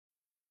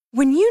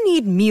When you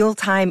need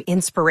mealtime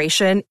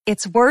inspiration,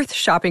 it's worth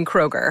shopping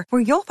Kroger,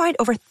 where you'll find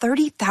over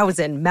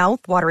 30,000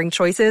 mouth-watering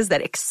choices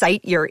that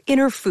excite your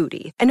inner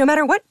foodie. And no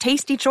matter what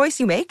tasty choice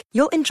you make,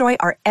 you'll enjoy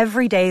our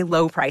everyday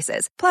low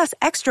prices, plus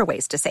extra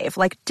ways to save,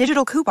 like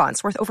digital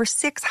coupons worth over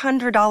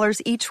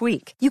 $600 each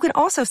week. You can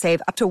also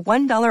save up to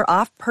 $1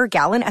 off per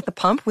gallon at the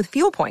pump with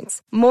fuel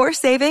points. More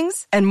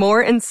savings and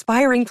more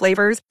inspiring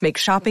flavors make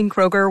shopping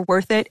Kroger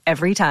worth it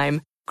every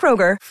time.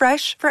 Kroger,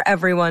 fresh for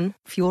everyone.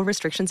 Fuel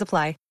restrictions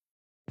apply.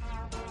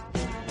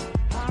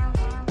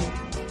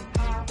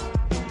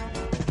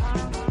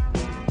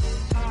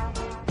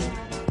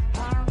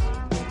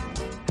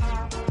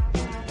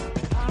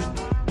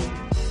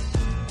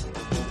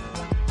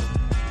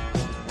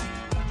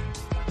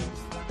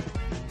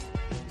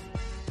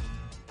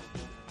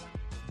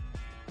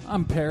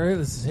 I'm Perry.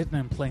 This is Hidden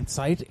in Plain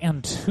Sight,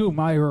 and to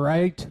my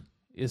right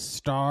is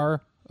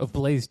star of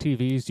Blaze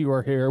TVs. You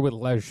are here with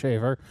Les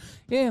Shaver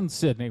and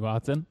Sydney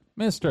Watson,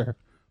 Mr.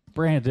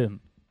 Brandon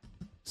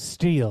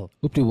Steele.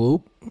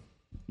 Whoop-de-whoop.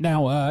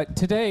 Now,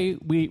 today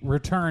we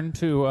return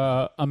to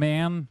a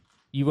man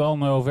you all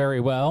know very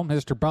well,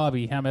 Mr.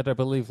 Bobby Hemmitt. I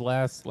believe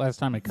last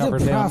time I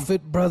covered him. The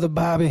prophet, brother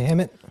Bobby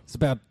Hemmitt. It's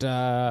about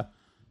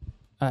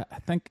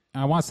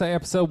I want to say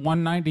episode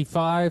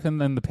 195,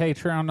 and then the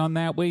Patreon on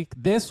that week.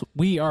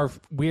 We are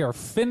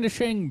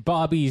finishing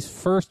Bobby's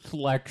first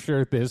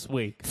lecture this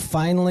week.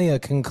 Finally, a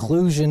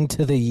conclusion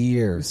to the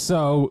year.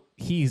 So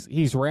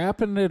he's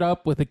wrapping it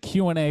up with a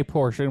Q&A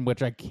portion,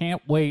 which I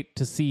can't wait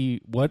to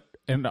see what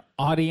an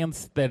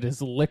audience that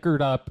is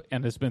liquored up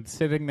and has been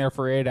sitting there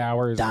for 8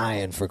 hours.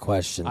 Dying for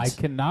questions. I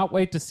cannot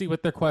wait to see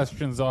what their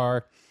questions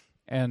are.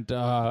 And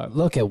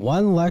look, at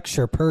one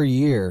lecture per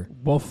year,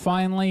 we'll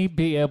finally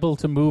be able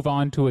to move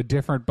on to a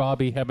different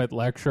Bobby Hemmitt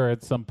lecture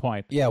at some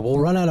point. Yeah, we'll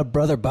run out of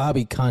Brother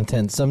Bobby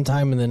content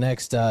sometime in the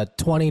next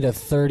 20 to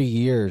 30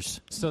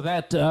 years. So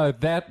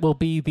that will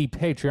be the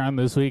Patreon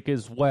this week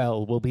as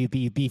well. Will be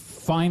the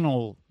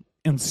final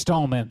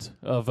installment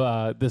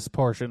of this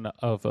portion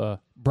of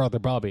Brother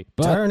Bobby.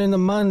 But turning the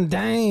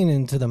mundane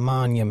into the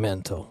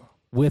monumental.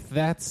 With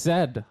that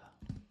said,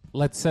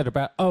 let's set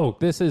about... Oh,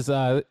 this is...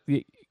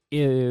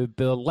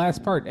 the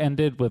last part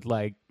ended with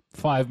like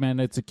 5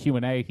 minutes of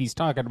Q&A. He's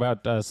talking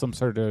about some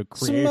sort of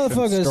creation Some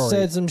motherfucker story.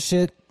 said some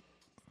shit.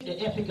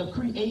 The epic of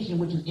creation,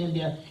 which is in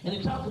there, and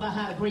it talks about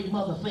how the great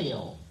mother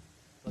fell.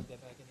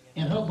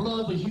 And her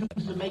blood was used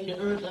to make the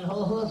earth, and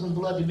her husband's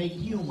blood to make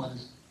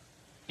humans.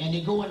 And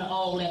they go into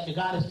all that. The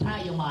goddess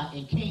Tiamat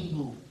and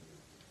Kingu.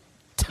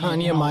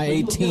 Tanya, my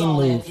 18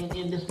 move.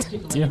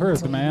 You heard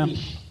the man.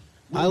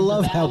 I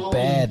love how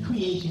bad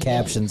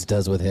captions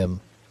does with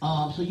him.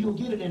 So you'll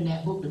get it in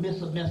that book, The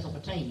Myths of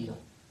Mesopotamia.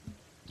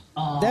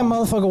 That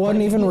motherfucker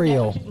wasn't even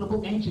real. That particular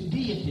book, Ancient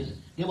Deities,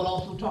 they will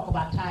also talk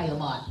about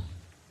Tiamat.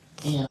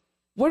 And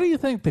What do you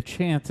think the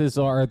chances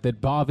are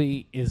that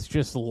Bobby is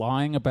just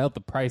lying about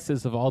the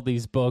prices of all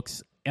these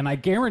books? And I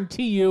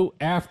guarantee you,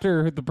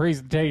 after the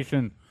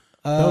presentation,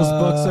 those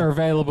books are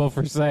available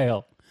for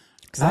sale.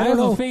 Because I have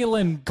a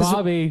feeling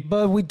Bobby...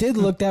 But we did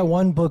look that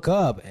one book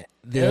up.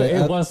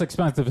 It was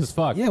expensive as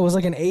fuck. Yeah, it was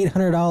like an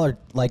 $800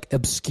 like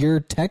obscure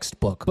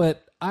textbook.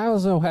 But I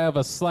also have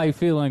a slight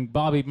feeling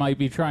Bobby might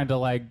be trying to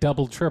like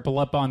double, triple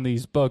up on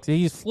these books.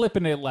 He's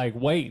flipping it like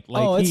weight.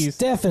 Like it's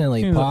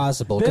definitely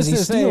possible because he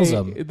steals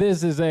them.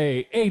 This is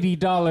a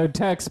 $80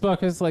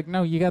 textbook. It's like,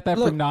 no, you got that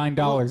for $9 at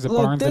Barnes and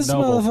Noble. This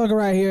motherfucker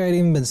right here ain't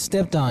even been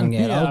stepped on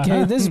yet. Yeah.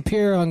 Okay, this is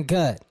pure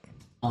uncut.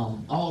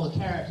 all the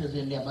characters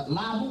in there, but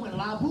Labu and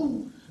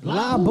Labu.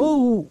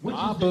 Labu.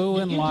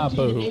 Labu and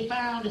Labu. They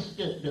found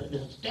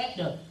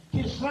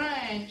his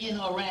shrine in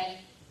Iraq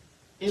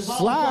is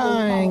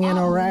Slang in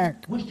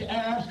Iraq. which the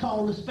Arabs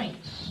call the Sphinx.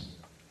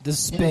 The And the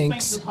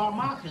Sphinx Sphinx. is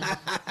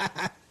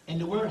Harmachis, and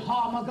the word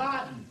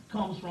Harmageddon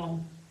comes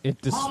from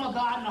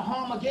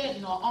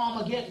Harmageddon or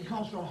Armageddon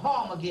comes from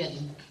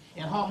Harmageddon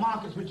and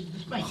Harmachis, which is the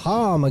Sphinx.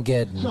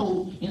 Harmageddon.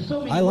 So, in so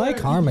many I like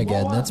words,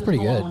 Harmageddon. these That's wars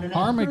pretty is going good. on, and that's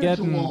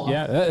Armageddon, spiritual war.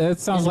 yeah, that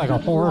sounds And like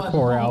a spiritual war is horrorcore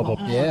going on, album.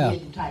 Yeah.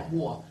 Armageddon type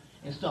war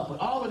and stuff. But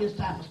all of this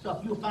type of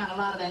stuff, you'll find a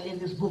lot of that in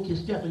this book, his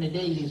Stephanie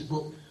Daly's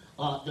book.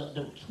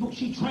 The book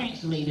she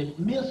translated,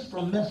 Myths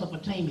from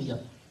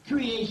Mesopotamia,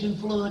 Creation,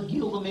 Flood,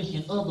 Gilgamesh,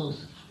 and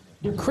others.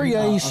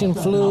 Creation,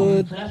 stuff.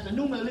 Flood. So that's the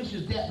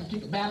numeralicious, that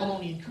particular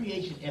Babylonian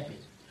creation epic,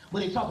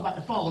 where they talk about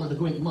the fall of the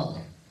Great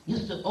Mother.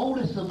 It's the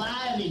oldest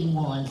surviving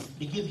one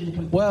that gives you the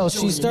complete Well,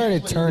 story. she started The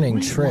next one is turning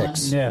the Greek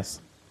tricks. one. Yes.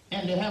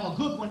 And they have a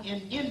good one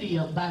in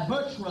India by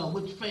Virtua,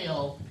 which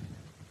fell,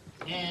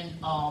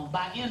 and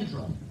by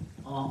Indra.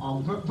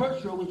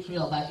 Virtua, which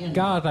fell by Indra.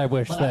 God, I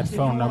wish But that said,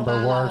 phone you wanna number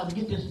buy a lot of worked.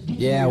 them, get this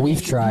Yeah,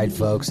 we've tried,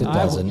 folks. It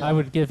doesn't. I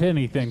would give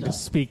anything to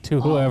speak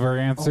to whoever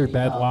answered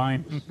that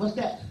line. What's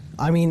that?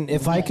 I mean,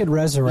 if I could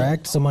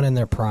resurrect someone in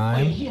their Oh, yeah,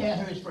 prime, she had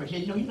hers first.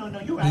 Yeah,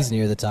 you're right. he's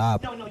near the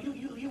top. No,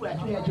 you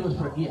actually had yours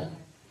first. Yeah.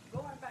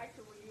 Going back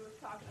to when you were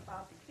talking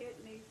about the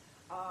kidney,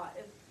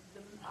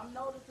 I'm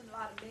noticing a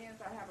lot of men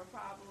that have a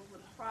problem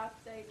with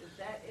prostate. Is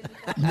that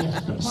anything?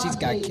 Yes, the She's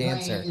got prostate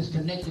cancer. gland is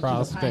connected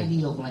Prostate. to the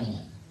pineal gland.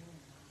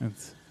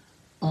 It's,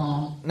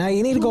 Now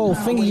you need to go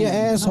finger your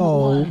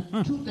asshole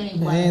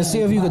and see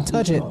if you can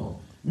touch it.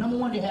 Number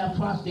one, they have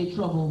prostate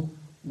trouble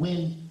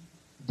when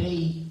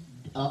they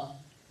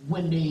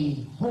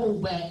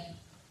hold back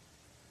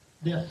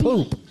their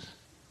feelings.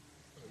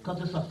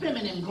 Because it's a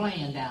feminine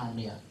gland down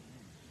there.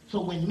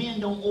 So when men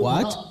don't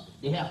open up,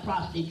 they have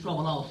prostate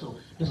trouble also.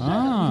 The second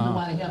reason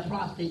why they have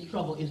prostate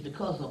trouble is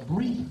because of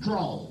brief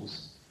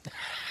draws.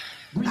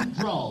 Brief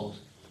draws.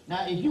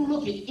 Now, if you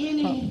look at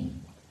any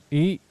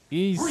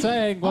he's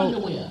saying, well,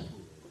 underwear.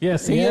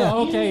 Yes, he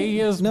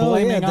is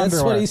blaming that's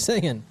underwear. what he's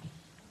saying.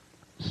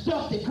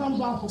 Stuff that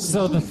comes off of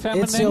So the It's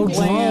feminine your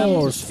gland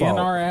drawers' in fault.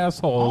 our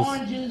assholes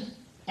oranges,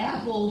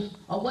 apples,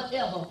 or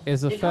whatever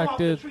is they come off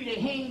the affected. tree, they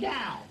hang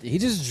down. Did he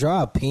just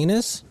draw a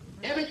penis?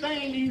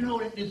 Everything you know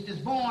that is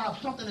born of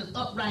something that's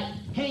upright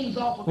hangs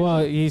off of Well,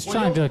 the tree. he's When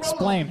trying to your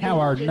explain frozen, how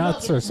our your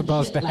nuts are nuggets and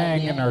supposed to shit like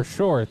hang in that, our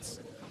shorts.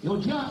 Your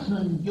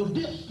Johnson, your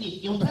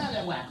dipstick, your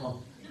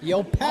pallywhacker. Yo,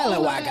 all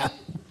pallywhacker.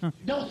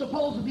 that don't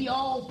supposed to be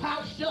all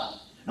pouched up.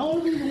 The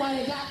only reason why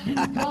they got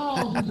these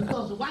draws is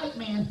because the white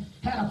man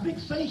had a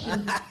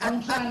fixation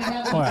on trying to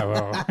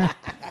have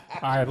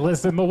All right,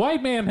 listen, the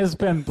white man has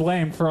been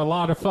blamed for a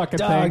lot of fucking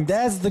Dog, things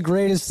that's the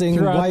greatest thing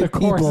throughout white the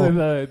course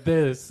people. of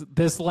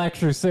this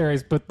lecture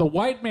series, but the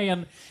white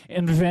man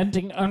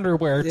inventing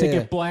underwear to Yeah.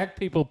 give black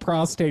people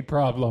prostate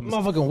problems.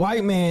 Motherfucking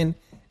white man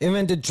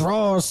invented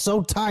drawers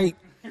so tight,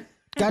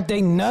 got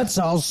they nuts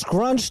all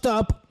scrunched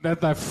up, That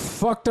they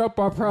fucked up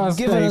our prostates.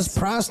 giving us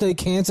prostate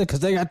cancer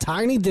because they got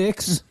tiny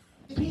dicks.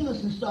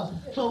 penis and stuff.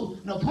 So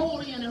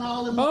Napoleon and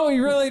all them. Oh, he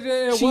really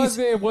did. It was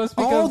because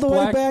all the way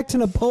black. back to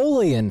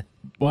Napoleon.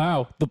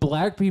 Wow, the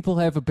black people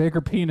have a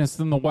bigger penis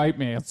than the white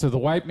man. So the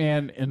white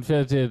man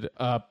invented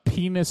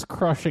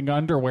penis-crushing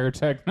underwear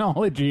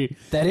technology.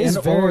 That is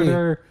in very-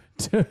 order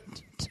to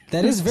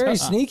That is very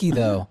sneaky,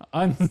 though.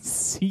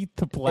 unseat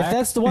the black. If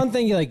that's the one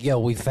thing you're like, yo,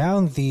 we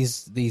found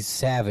these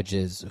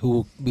savages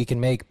who we can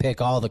make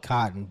pick all the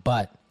cotton,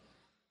 but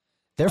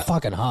they're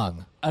fucking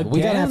hung.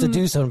 We gotta have to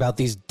Again? do something about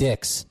these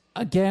dicks.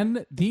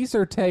 Again, these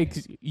are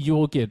takes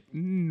you'll get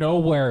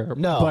nowhere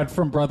but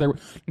from brother.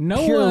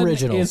 No Pure one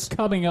originals. is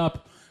coming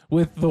up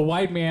with the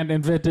white man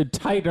invented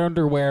tight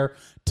underwear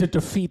to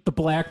defeat the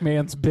black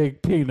man's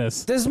big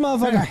penis. This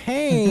motherfucker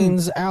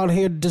Haynes out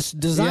here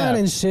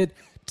designing Yeah. shit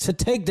to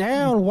take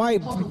down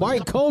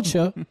white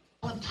culture.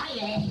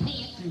 Tight ass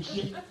pants and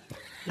shit.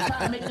 They're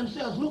trying to make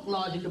themselves look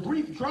large in the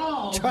brief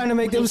draws. Trying to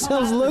make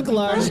themselves look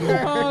larger.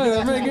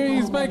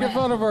 He's making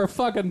fun of our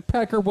fucking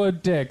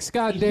Peckerwood dicks.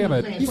 God damn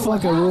it. You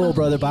fucking rule,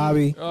 brother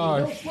Bobby.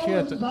 Oh, Those shit.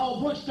 frozen is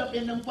all bunched up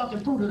in them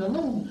fucking Fruit of the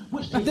Loom,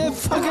 which they That put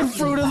fucking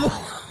Fruit of the...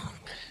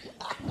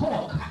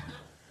 pork.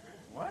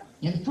 What?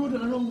 In Fruit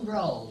of the Loom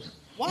draws.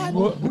 What? And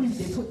most brief,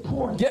 they put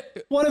pork.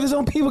 One of his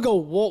own people go,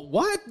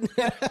 what?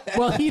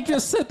 Well, he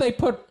just said they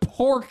put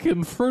pork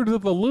in Fruit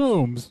of the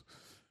Looms.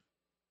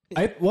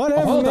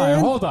 Whatever, Hold man.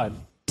 hold on.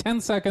 10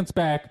 seconds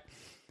back.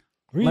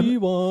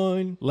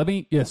 Rewind.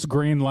 Yes,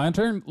 Green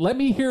Lantern. Let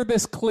me hear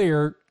this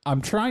clear.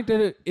 I'm trying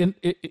to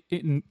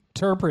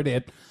interpret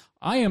it.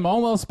 I am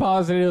almost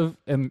positive,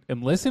 and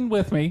listen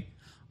with me.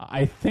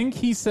 I think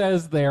he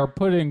says they are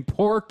putting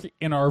pork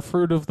in our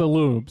Fruit of the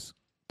Looms.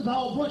 It's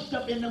all bunched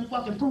up in them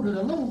fucking Fruit of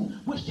the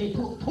Loom, which they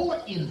put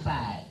pork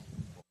inside.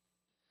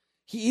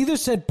 He either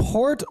said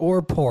port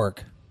or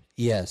pork.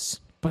 Yes.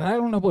 But I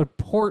don't know what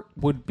port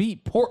would be.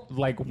 Port,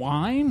 like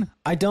wine?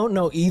 I don't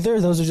know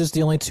either. Those are just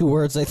the only two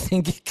words I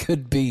think it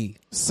could be.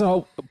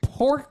 So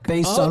pork,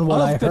 Based on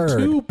what I of the heard.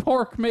 two,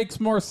 pork makes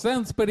more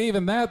sense. But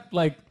even that,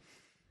 like,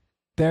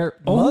 they're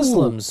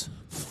Muslims.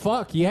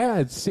 Fuck yeah!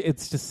 It's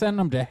to send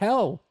them to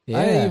hell. Yeah,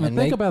 I didn't even and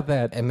think about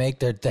that. And make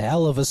the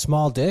hell of a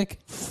small dick.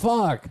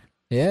 Fuck,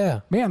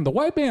 Yeah. man, the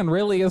white man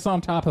really is on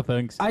top of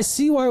things. I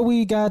see why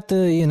we got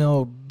the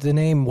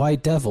name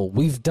White Devil.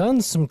 We've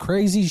done some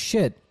crazy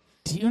shit.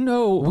 Do you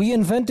know? We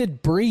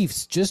invented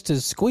briefs just to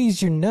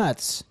squeeze your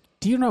nuts.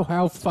 Do you know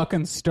how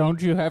fucking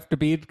stoned you have to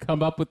be to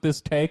come up with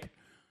this take?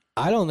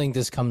 I don't think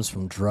this comes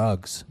from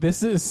drugs.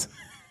 This is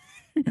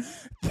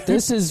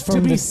This is to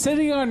from be the...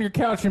 sitting on your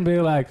couch and be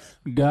like,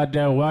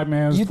 "Goddamn white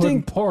man's You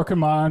putting think- pork in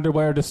my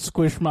underwear to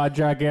squish my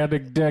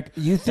gigantic dick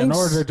You in think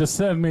order to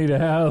send me to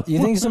hell." You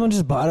think someone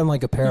just bought him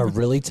like a pair of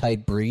really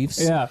tight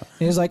briefs? Yeah. And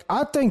he's like,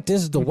 I think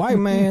this is the white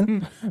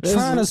man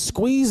trying to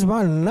squeeze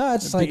my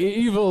nuts. The Like,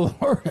 evil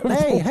Lord of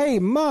hey,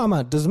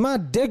 mama, does my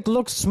dick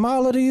look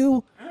smaller to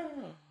you?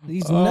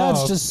 These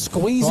nuts just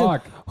squeezing.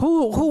 fuck.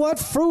 What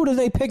fruit are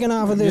they picking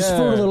off of this Yeah.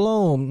 Fruit of the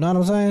Loom? Know what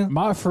I'm saying?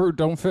 my fruit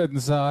don't fit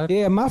inside.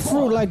 Yeah, my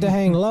fruit like to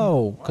hang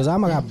low because I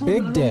got Fruit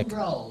big of the Loom dick.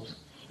 draws.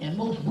 And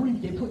most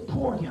brief, they put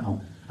pork in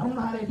them. I don't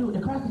know how they do it. The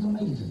cracker's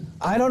amazing.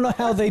 I don't know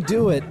how they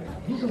do it.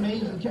 He's an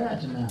amazing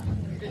character now.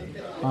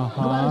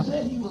 Nobody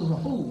said he was a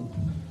fool.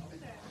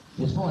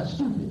 As far as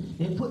stupid,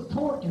 they put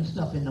pork and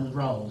stuff in them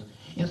draws.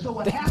 And so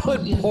what happens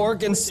Put is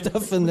pork and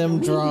stuff in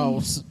them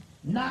drawers.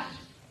 not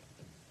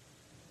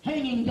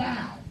hanging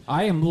down.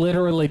 I am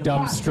literally The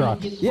prostate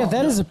dumbstruck. gets Yeah, fucked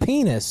that up. is a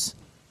penis.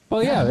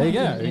 Well, yeah, And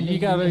you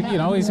gotta,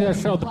 he's gotta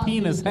show the prostate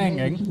penis is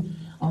hanging. related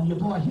to, your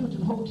boy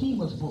Hilton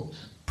Hokima's books.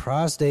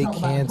 prostate Talk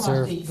about cancer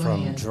prostate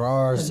from gland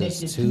drawers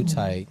connected is too to,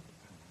 tight.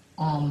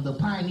 The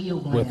pineal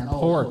gland With also,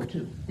 pork.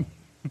 too.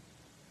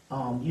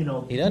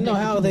 He doesn't know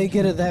how they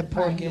get at that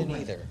pork pineal in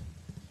gland. either.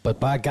 But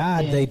by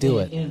God, they do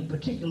it. In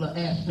particular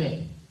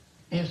aspect.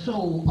 And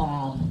so,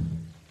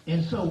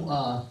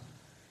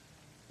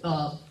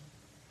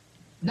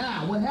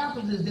 now what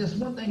happens is this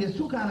one thing, there's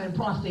two kinds of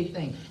prostate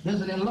things.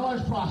 There's an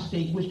enlarged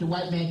prostate which the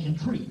white man can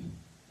treat.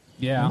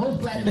 Yeah.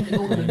 Most black men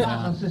go to the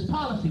doctor and says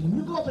policy. When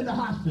you go up in the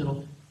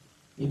hospital,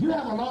 if you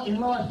have a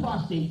enlarged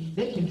prostate,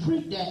 they can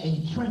treat that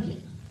and shrink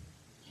it.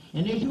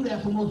 And they do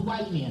that for most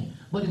white men.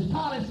 But it's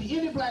policy,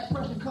 any black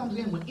person comes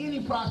in with any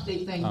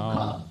prostate thing, you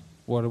cut them.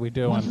 What are we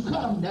doing? Once you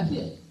cut them, that's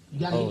it. You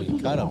gotta Oh, get you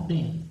the cut people 'em. off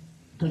then.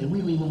 Because the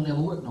wee-wee won't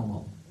never work no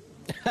more.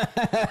 You see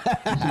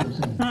what I'm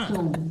saying?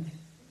 So,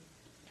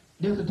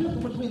 there's a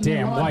difference between the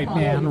Damn enlarged white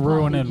prostate man and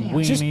ruining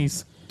prostate cancer.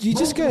 weenies. You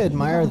just gotta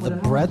admire the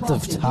breadth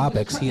of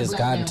topics he has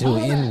gotten to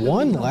in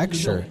one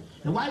lecture.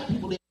 The white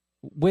people,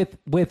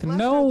 With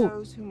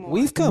no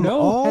We've come No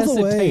all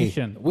the way.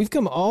 hesitation. We've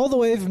come all the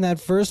way from that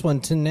first one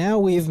to now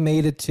we've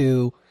made it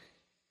to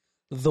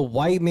the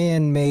white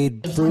man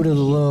made Fruit of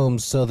the Loom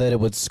so that it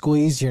would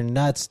squeeze your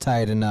nuts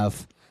tight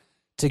enough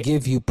to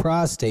give you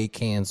prostate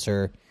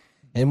cancer.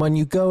 And when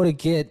you go to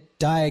get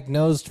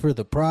diagnosed for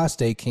the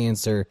prostate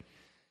cancer,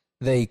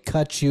 they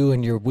cut you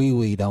and your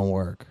wee-wee don't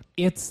work.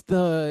 it's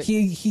the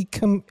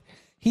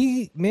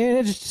He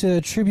managed to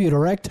attribute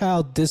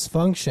erectile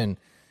dysfunction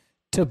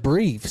to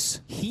briefs.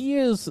 he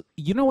is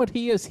you know what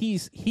he is?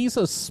 He's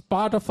a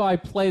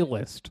Spotify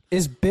playlist.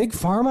 Is Big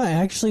Pharma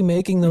actually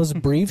making those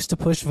briefs to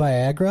push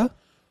Viagra?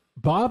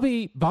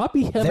 Bobby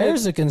Hemmett.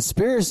 There's a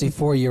conspiracy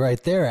for you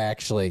right there,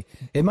 actually.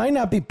 It might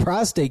not be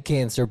prostate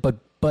cancer, but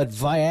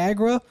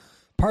Viagra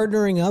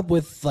partnering up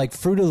with like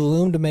Fruit of the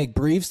Loom to make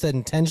briefs that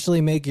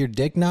intentionally make your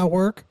dick not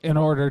work? in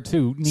order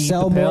to need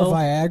Sell the more pill.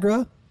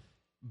 Viagra?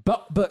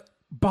 But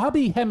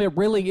Bobby Hemmett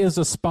really is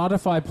a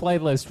Spotify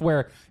playlist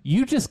where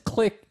you just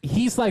click.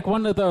 He's like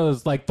one of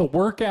those, like the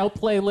workout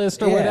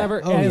playlist or Yeah.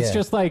 whatever. Oh, and it's yeah.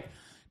 just like,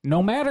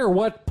 no matter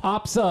what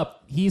pops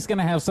up, he's going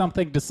to have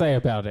something to say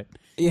about it.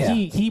 Yeah.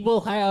 He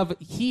will have,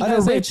 he An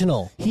has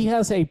original. he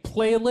has a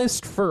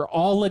playlist for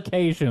all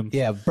occasions.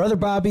 Yeah, Brother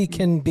Bobby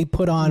can be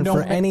put on No for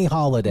ma- any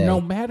holiday.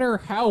 No matter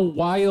how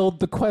wild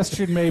the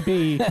question may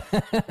be,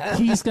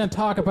 he's going to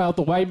talk about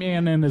the white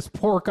man in his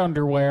pork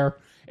underwear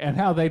and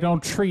how they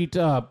don't treat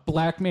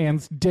black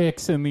man's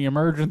dicks in the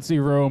emergency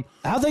room.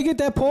 How'd they get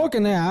that pork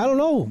in there? I don't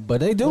know, but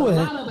they do a it.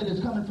 lot of it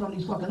is coming from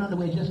these fucking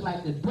underwear, just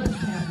like the breast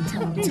cancer is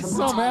coming from He's the so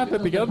bra, mad at the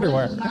because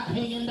underwear. breast is not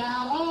hanging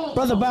down also.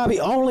 Brother Bobby,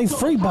 only So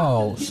free the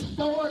balls. toxins get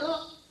stored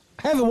up.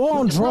 Haven't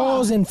worn with the bra.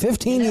 drawers in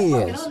 15 And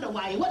that years. fucking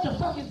underwire, what the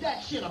fuck is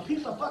that shit? A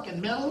piece of fucking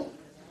metal?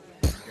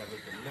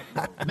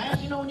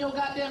 Mashing on your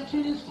goddamn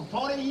titties for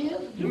 40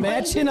 years? You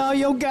Matching all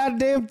your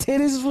goddamn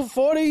titties for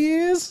 40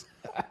 years?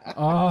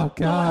 Oh,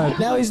 God.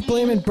 Now he's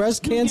blaming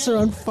breast cancer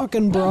on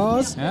fucking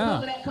bras?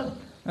 Yeah.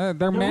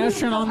 They're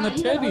mashing on the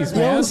titties, Yo,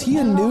 man. is he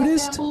a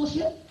nudist?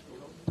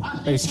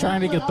 He's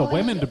trying to get the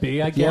women to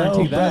be, I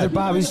guarantee Yo, Brother that.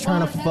 Bobby's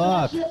trying to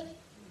fuck.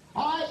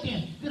 All right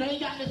then, it ain't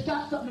got this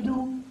got something to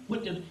do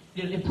with the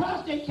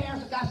prostate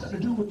cancer. Got something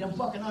to do with them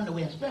fucking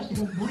underwear, especially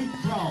them brief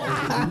drawers.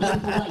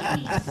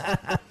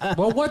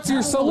 Well, what's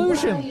your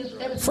solution?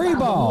 Free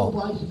ball.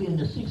 I used to be in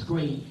the 6th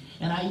grade,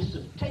 and I used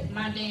to take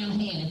my damn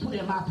hand and put it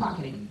in my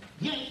pocket and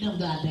yank them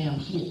goddamn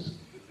shits,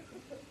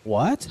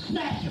 What?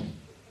 snatch them.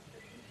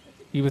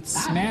 He would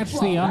snatch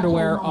the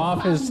underwear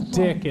off his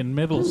dick in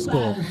middle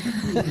school.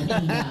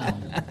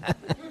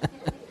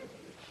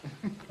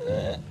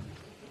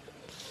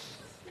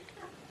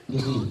 You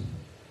see,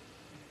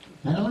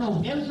 I don't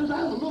know. Ever since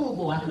I was a little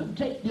boy, I couldn't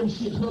take them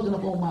shits hooking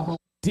up on my balls.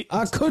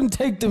 I couldn't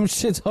take them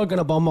shits hooking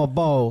up on my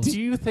balls. Do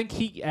you think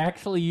he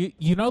actually,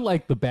 you know,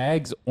 like the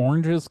bags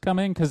oranges come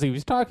in? Because he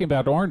was talking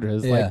about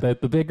oranges, Yeah.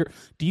 like the bigger.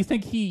 Do you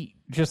think he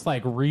just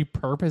like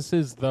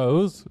repurposes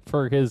those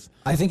for his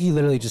I think he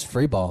literally just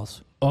free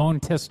balls. own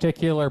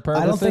testicular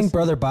purposes? I don't think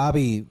Brother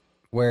Bobby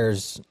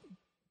wears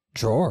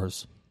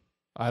drawers.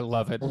 I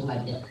love it.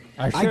 Like that.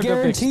 I should I have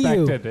guarantee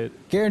you, expected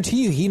it.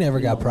 guarantee you he never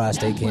got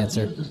prostate That's what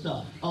cancer. gives the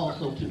stuff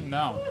also too.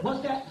 No.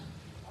 What's that?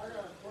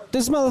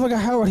 This motherfucker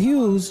Howard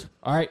Hughes.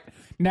 All right.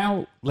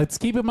 Now, let's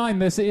keep in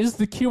mind this is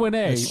the Q&A.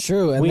 It's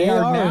true, and we they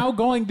are are- now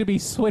going to be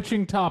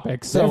switching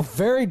topics. They're So,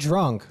 very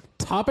drunk.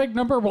 topic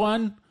number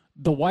 1,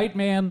 the white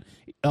man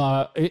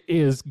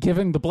is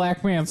giving the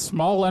black man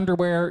small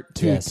underwear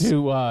to Yes.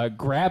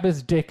 grab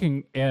his dick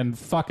and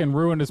fucking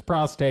ruin his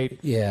prostate.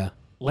 Yeah.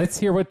 Let's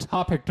hear what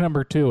topic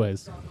number 2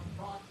 is.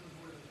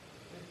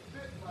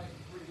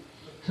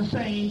 It's the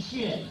same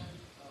shit.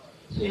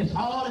 See, it's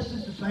all this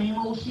is the same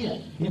old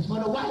shit. It's for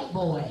the white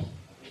boy.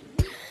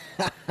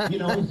 You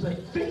know, it's like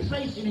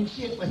fixation and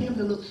shit for him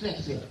to look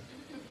sexy.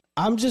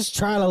 I'm just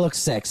trying to look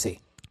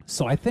sexy.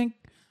 So I think,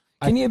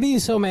 Can you be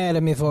so mad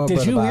at me for did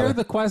Brother you hear Bobby?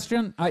 the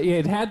question?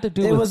 It had to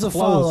do It with was a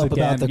clothes follow-up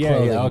again. about the Yeah,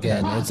 clothing yeah, okay.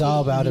 again. It's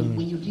all about him.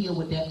 When you deal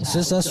with that It's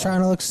just us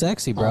trying to look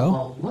sexy,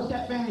 bro. What's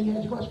that, man? You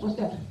had your question? What's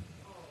that?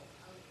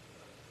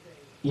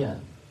 Yeah.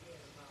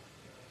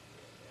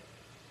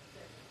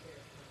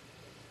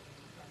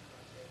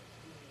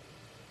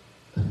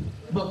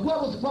 But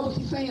what was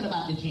he saying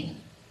about the gin?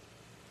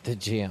 The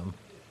gym.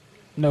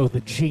 No, the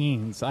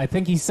jeans. I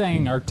think he's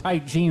saying are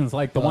tight jeans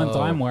like the ones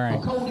I'm A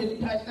wearing.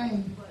 coated type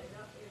thing?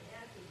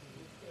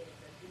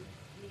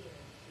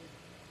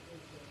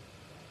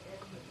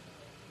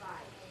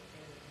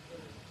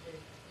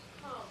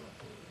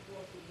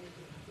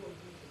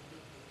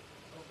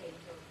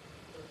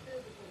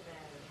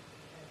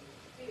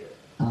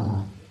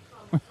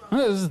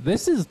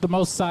 This is the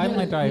most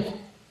silent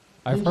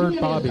I've heard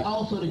Bobby. Is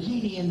also the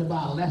genie in the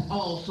bottle. That's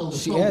also the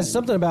She soul. has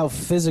something about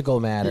physical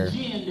matter. The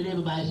gin that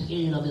everybody's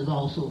scared of is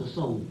also the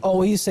soul.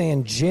 Oh, he's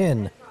saying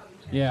gin,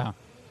 Yeah.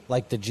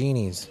 like the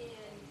genies.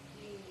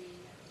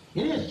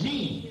 It is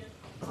genie.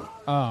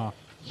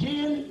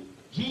 Gin,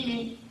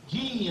 genie,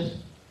 genius.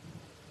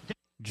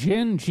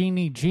 Gin,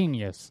 genie,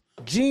 genius.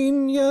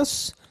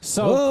 Genius.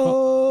 So,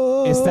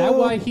 Whoa. is that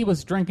why he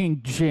was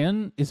drinking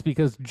gin? Is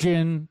because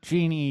gin,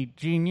 genie,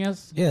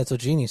 genius? Yeah, that's what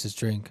geniuses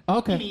drink.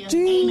 Okay.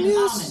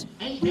 Genius.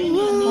 Ain't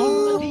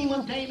Damien,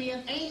 demon,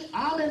 Damien, ain't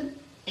Amen,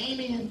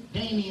 Damien,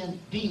 Damien,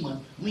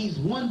 demon means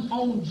one's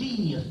own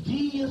genius.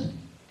 Genius,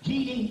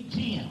 genie,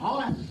 gin. All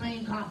that's the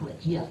same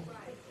complex, yeah.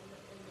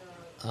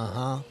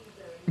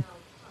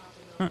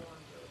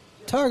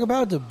 Talk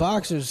about the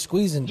boxers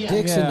squeezing Yeah.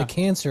 dicks Yeah. into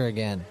cancer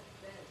again.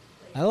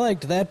 I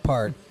liked that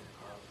part.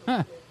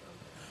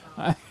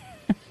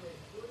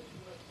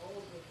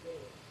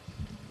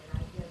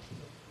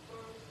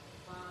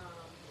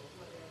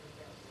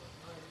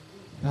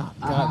 Oh,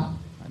 God.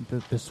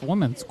 This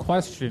woman's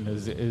question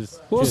is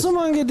Will just,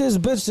 someone get this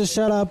bitch to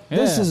shut up?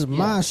 This Yeah. is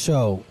my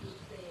show.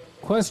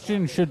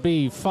 question should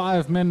be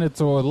 5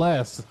 minutes or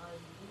less.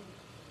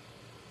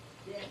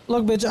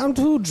 Look, bitch, I'm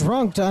too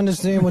drunk to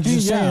understand what you're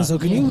Yeah. saying, so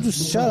can you Yes,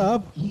 just shut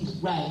up? He's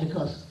right,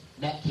 because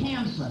that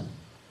Samson,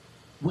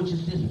 which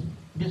is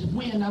this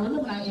wind. Now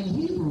remember, now in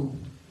Hebrew,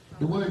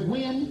 the word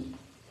wind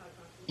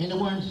and the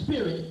word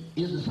spirit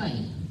is the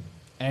same.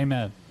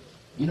 Amen.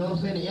 You know what I'm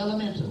saying? The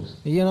elementals.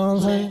 You know what I'm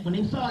So saying? when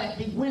they saw that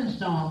big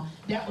windstorm,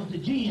 that was the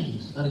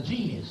genies, or the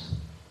genius,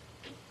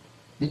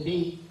 that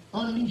they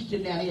unleashed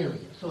in that area.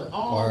 So it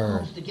all Word.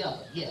 comes together.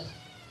 Yes.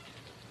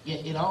 Yeah,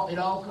 it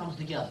all comes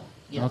together.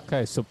 Yeah.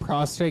 Okay, so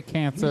prostate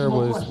cancer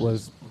More was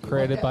questions?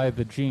 created Okay. by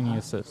the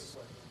geniuses.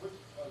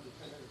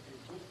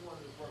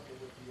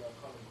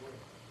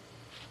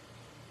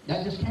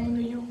 That just came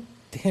to you?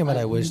 Damn it,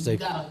 I wish you they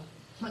got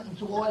something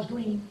towards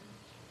green.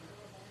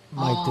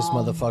 mic this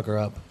motherfucker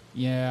up.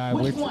 Yeah, I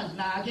Which wish. ones?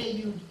 Now I gave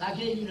you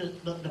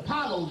the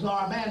Apollos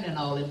are abandoning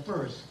all them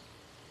first.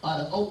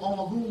 The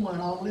Omaguma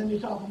and all of them you're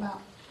talking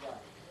about.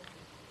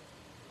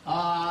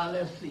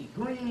 Let's see.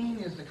 Green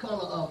is the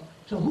color of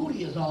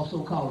Tahuti is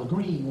also called a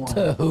green one.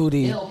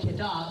 Tahuti. El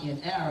Kedah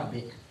in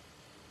Arabic.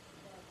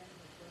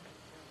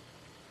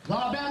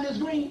 Zarbanda is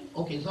green?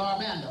 Okay,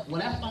 Zarbanda. Well,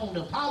 that's on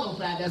the Apollo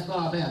side, that's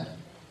Zarbanda.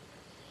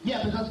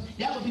 Yeah, because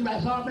that would be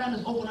right. Zarbanda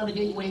is open up the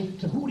gateway.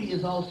 Tahuti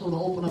is also the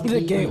open up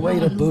The gateway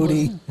to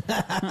booty.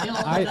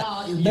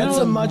 That's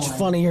a much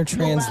funnier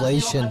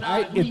translation.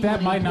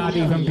 That might not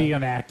even be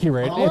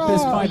inaccurate. At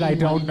this point, I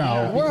don't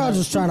know. We're all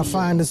just trying to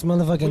find this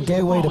motherfucking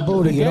gateway to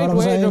booty, you know what I'm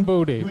Gateway to saying?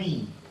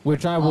 booty,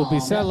 which I will be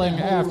selling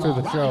after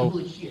the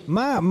show.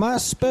 My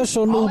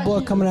special new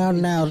book coming out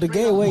now, The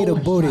Gateway to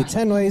Booty,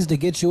 10 Ways to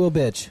Get You a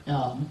Bitch.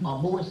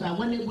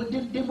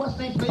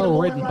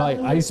 Co-written by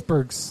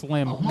Iceberg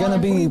Slim. Gonna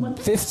be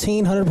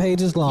 1,500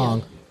 pages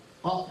long.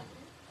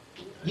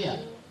 Yeah,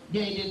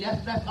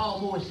 that's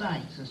all more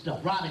science and stuff.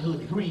 Robin Hood,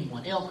 the green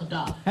one. El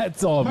Kedah.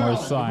 That's all more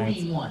Merlin, science.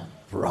 the green one.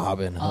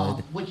 Robin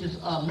Hood. Which is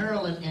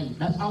Maryland, and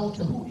that's all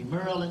Tahuti.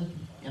 Maryland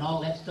and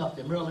all that stuff.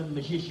 The Maryland the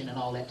magician and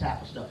all that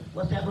type of stuff.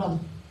 What's that, brother?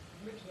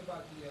 You mentioned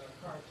about the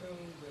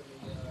cartoons and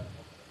the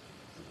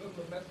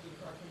subliminal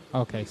messaging cartoons.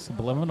 Okay,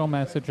 subliminal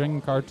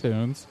messaging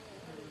cartoons.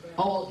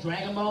 Oh,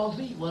 Dragon Ball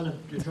Z. Well,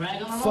 the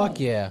Dragon alone. Fuck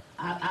yeah.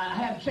 I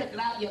haven't checked it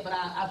out yet, but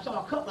I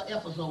saw a couple of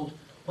episodes.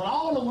 But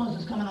all the ones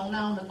that's coming on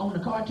now on the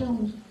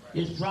cartoons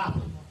is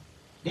dropping.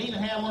 They even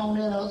have one on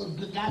there.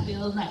 The guy said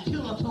the other night,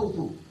 Killer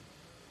Tofu.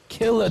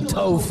 Killer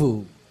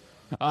Tofu.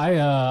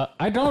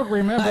 I don't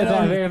remember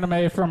that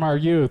anime from our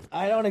youth.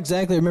 I don't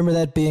exactly remember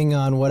that being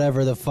on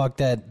whatever the fuck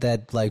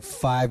that like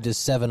 5 to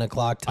 7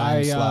 o'clock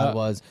time slot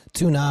was.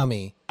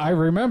 Toonami. I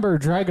remember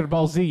Dragon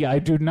Ball Z. I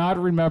do not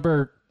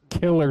remember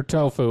Killer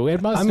Tofu.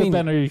 It must have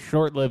been a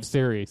short-lived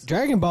series.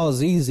 Dragon Ball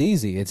Z is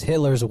easy. It's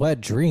Hitler's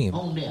wet dream.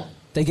 On there.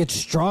 They get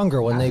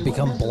stronger when they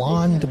become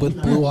blonde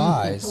with blue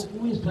eyes.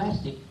 Tofu is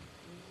plastic.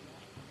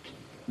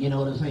 You know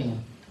what I'm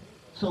saying?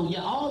 So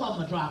yeah, all of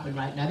them are dropping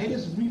right now. They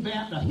just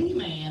revamped the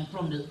He-Man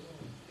from the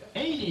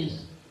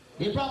 80s.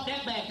 They brought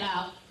that back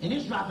out, and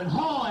it's dropping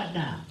hard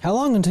now. How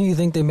long until you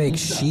think they make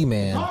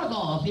She-Man?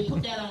 Gargoyles, they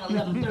put that on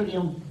 11:30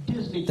 on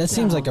Disney. That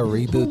seems like a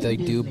reboot they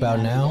do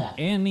about now.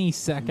 Any You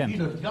second.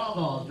 know, the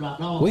Gargoyles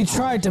dropped all We the time.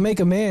 tried to make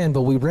a man,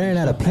 but we ran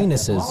out of All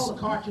penises. the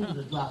cartoons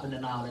are dropping the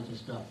knowledge and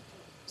stuff.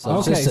 So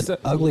it's Okay, just so- an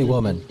ugly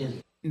woman.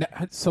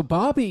 So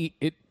Bobby,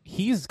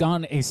 he's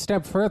gone a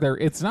step further.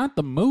 It's not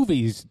the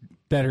movies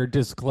that are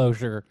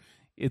disclosure.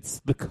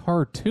 It's the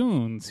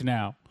cartoons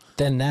now.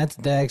 Then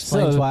that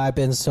explains why I've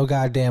been so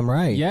goddamn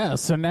right. Yeah,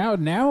 so now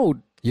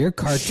Your shit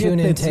cartoon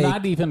that's intake,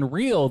 not even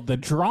real, the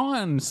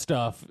drawn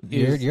stuff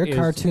is... your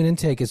cartoon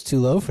intake is too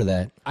low for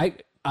that.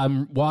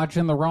 I'm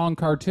watching the wrong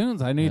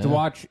cartoons. I need to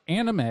watch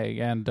anime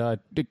and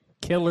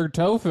Killer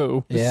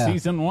Tofu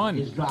season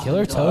 1.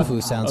 Killer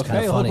Tofu sounds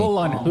kind of funny. Available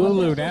on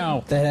Hulu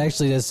now. That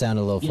actually does sound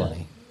a little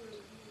funny.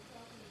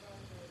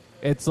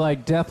 It's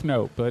like Death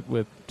Note, but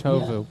with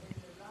tofu.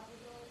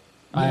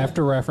 I have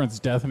to reference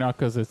Death Note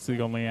because it's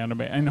the only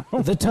anime I know.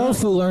 The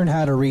tofu learned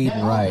how to read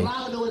and write.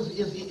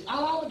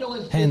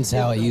 Hence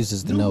how it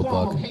uses the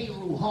notebook.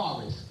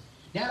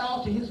 That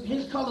alter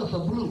his colors are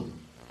blue.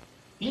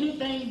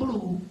 Anything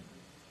blue,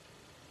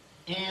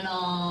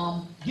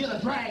 and get a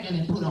dragon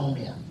and put on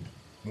there.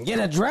 Get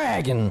a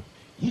dragon.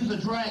 He's a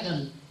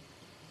dragon.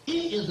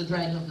 It is a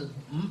dragon. It's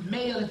a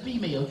male and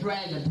female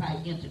dragon type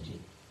entity.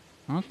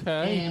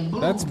 Okay,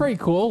 that's pretty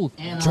cool.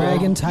 And,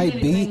 Dragon type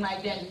beat.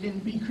 Like that, then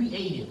be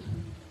creative.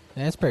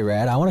 That's pretty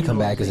rad. I want to come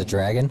back as a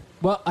dragon.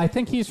 Well, I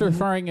think he's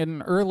referring in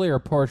an earlier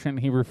portion.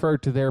 He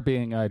referred to there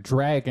being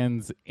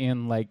dragons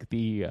in like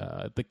the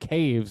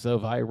caves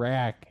of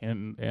Iraq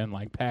and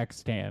like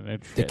Pakistan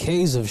and shit. The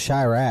caves of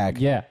Chirac.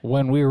 Yeah,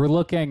 when we were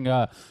looking,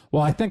 well,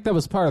 I think that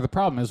was part of the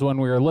problem is when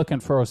we were looking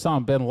for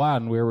Osama bin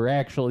Laden, we were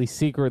actually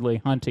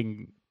secretly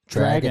hunting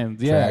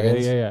dragons.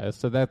 Yeah.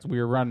 So we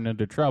were running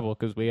into trouble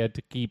because we had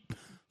to keep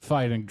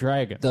fighting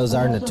dragons. Those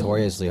are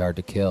notoriously hard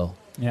to kill.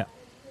 Yeah.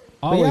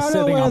 Always y'all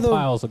sitting know on the-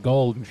 piles of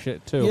gold and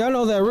shit, too. Yeah, I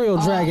know that real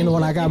dragon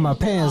when I got my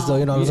pants, though,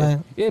 you know what I'm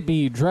saying? It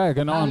be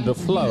dragging on the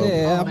flow.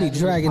 Yeah, I'll be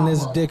dragging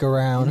this dick And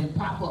around. then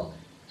pop up.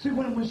 See,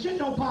 when shit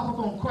don't pop up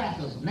on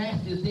crackers,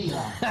 nasty as they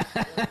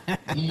are.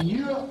 In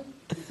Europe,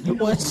 you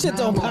know Well, some shit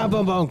don't germ pop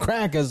warfare. up on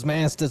crackers,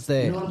 master You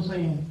said. know what I'm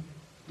saying?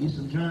 It's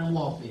some germ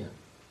warfare.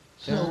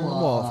 Germ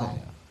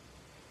warfare.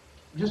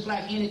 Just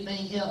like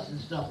anything else and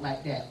stuff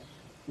like that.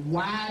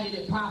 Why did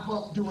it pop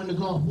up during the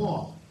Gulf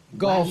War?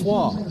 Gulf Like,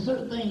 War.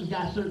 Certain things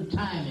got certain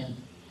timing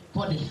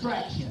for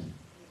distraction.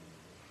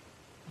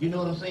 You know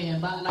what I'm saying?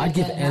 Like I'd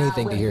give that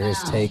anything to Wild hear his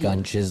West take Nile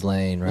on shit.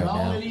 Ghislaine right But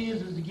all now. it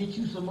is to get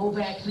you some more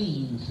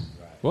vaccines to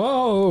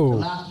Whoa.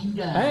 lock you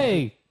down.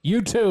 Hey,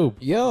 YouTube.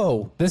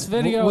 Yo, This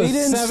video we is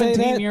didn't say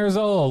 17 that. years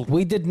old.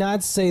 We did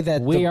not say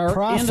that We the are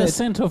prophet,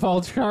 innocent of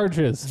all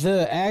charges.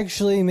 the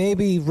actually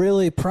maybe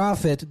really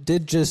prophet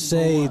did just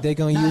say they're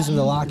going to use him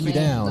to lock you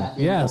down.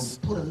 Yes.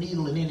 Put a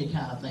needle in any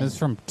kind of thing. This is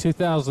from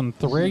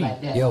 2003.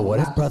 Like that. Yo, what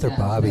if Lock Brother you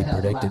down. Bobby The hell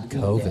predicted about to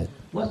do COVID? that.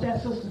 What's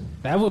that, sister?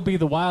 That would be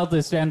the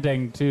wildest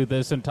ending to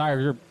this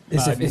entire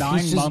Is if he's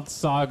 9-month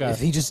saga. If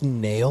he just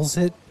nails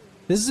it.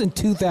 This is in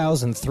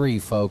 2003,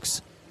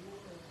 folks.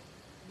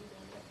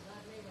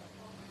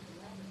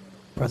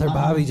 Brother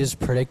Bobby just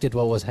predicted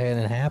what was going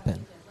to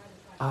happen.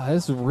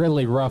 This is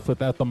really rough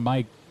without the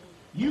mic.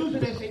 Usually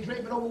they say drape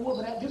it over wood,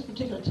 but at this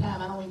particular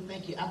time, I don't even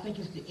think it. I think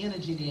it's the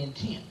energy, the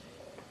intent.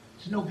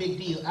 It's no big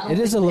deal. I don't It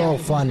is think a we little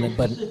have to be fun, so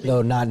but specific.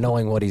 though not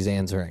knowing what he's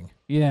answering.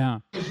 Yeah.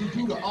 As you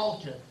do the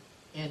altar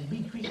and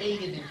be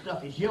creative and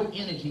stuff, it's your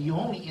energy. You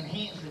only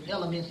enhance the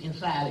elements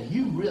inside of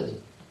you, really,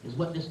 is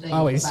what this thing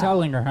Oh, is he's about.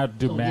 telling her how to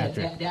do So,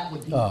 magic. Yeah, that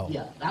would be, Oh.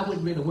 yeah, I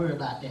wouldn't really worry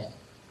about that.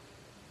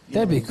 You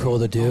That'd know be what I'm cool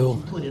to saying? As long do.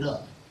 as you put it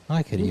up.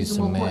 I could Give use some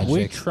some more We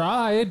magic.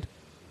 tried.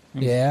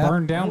 And Yeah.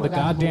 Burned down the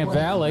goddamn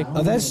valley.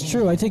 Oh, that's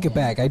true. I take it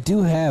back. I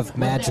do have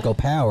magical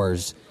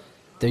powers.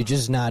 They're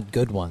just not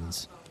good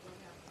ones.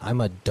 I'm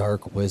a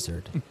dark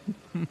wizard.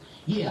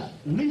 Yeah,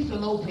 Lisa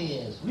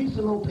Lopez.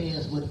 Lisa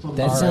Lopez would from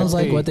That sounds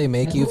like R.I.P. what they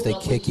make you if they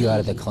kick you out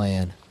of the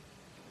clan.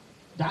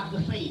 Dr.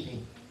 Fady.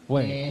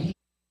 Wait. And he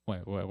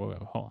Wait, hold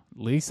on.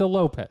 Lisa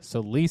Lopez. So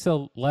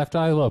Lisa Left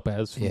Eye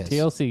Lopez from Yes.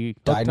 TLC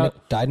Died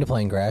in a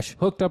plane crash.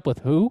 hooked up with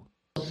who?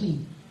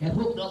 had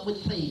hooked up with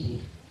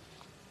Sadie.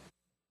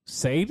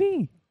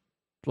 Sadie?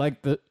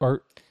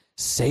 Or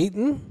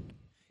Satan?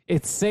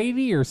 it's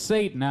Sadie or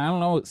Satan? I don't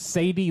know.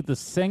 Sadie the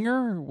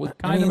singer? What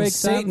I kind of mean, makes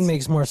Satan sense?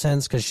 makes more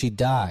sense because she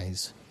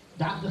dies.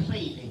 Dr.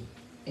 Sadie.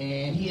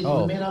 And he had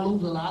Oh. made her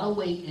lose a lot of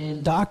weight.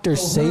 And Dr.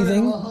 so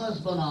Saving? Her and her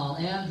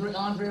husband,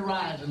 Andre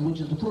Rison, which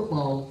is the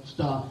football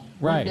star,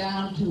 Right. went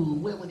down to,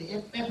 where were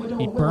they? Ecuador.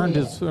 He where burned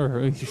were his, they at?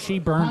 or she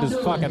burned his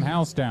Honduras. fucking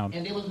house down.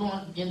 And they was going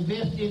to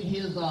invest in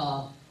his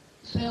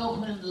cell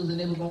cleansers, and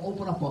they was going to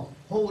open up a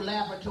whole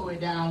laboratory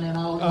down there and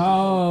all this.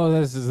 Oh,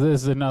 this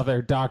is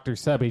another Dr.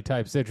 Sebi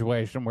type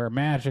situation where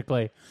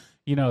magically,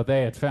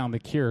 they had found the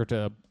cure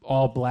to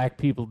all black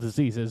people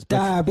diseases, but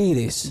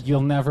Diabetes.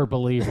 you'll never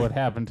believe what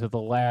happened to the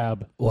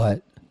lab.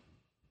 What?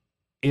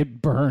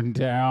 It burned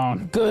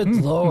down, Good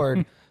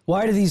Lord.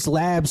 Why do these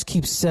labs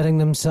keep setting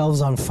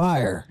themselves on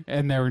fire?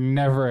 and they were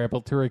never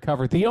able to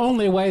recover. The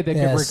only way they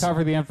could Yes.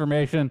 recover the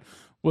information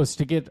was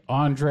to get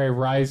Andre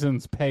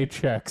Rison's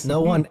paychecks.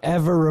 No one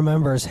ever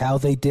remembers how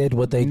they did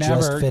what they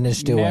just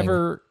finished doing.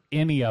 Never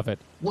any of it.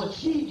 What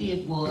she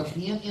did was,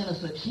 being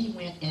innocent, she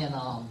went and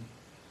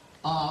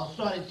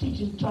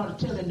started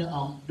telling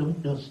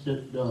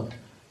the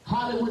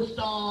Hollywood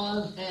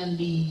stars and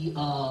the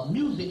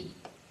music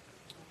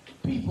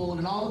people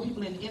and all the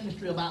people in the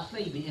industry about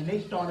Sadie, and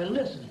they started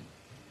listening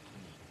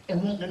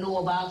and wanting to know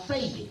about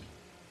Sadie.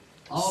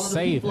 all of the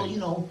people, saving. you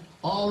know,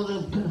 all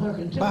of her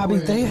contemporaries. Bobby,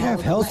 they all have of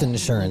the health black people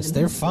insurance. in the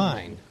They're newspaper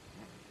fine.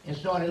 And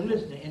started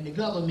listening, and the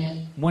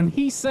government When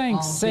he's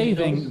saying said, "No, this is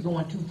saving,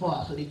 going too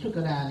far," so they took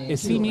her down there. and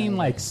is he killed mean her.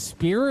 like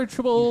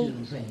spiritual? You see what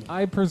I'm saying?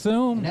 I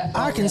presume. And that's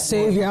I all can that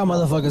save was. y'all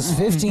motherfuckers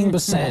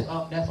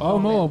 15%. That's Oh, all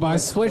no, that by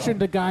was. switching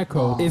to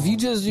Geico. If you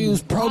just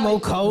use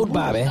promo code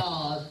Bobby.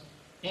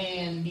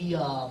 And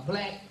the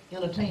black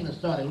entertainers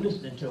started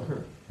listening to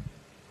her.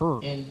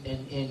 And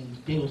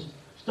they was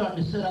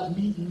starting to set up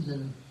meetings,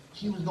 and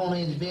she was going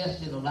to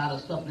invest in a lot of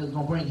stuff that was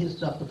going to bring his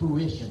stuff to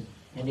fruition.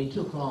 And they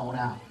took her on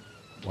out.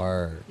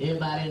 Word.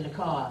 Everybody in the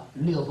car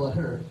lived with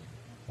her.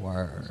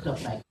 Word.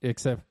 Stuff like that.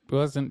 Except,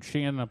 wasn't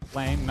she in a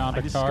plane, not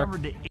a car?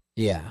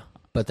 Yeah,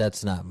 but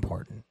that's not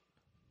important.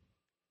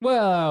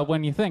 Well,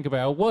 when you think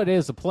about it, what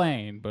is a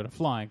plane but a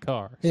flying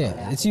car?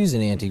 Yeah, it's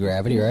using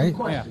anti-gravity, right?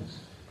 Questions.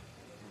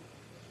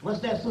 What's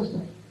that,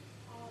 sister?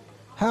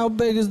 How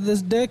big is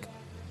this dick?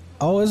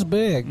 Oh, it's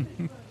big.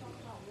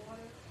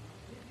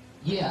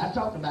 Yeah, I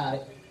talked about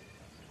it.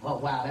 Oh,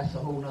 wow, that's a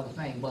whole nother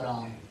thing. But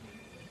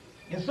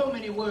in so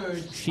many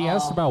words, She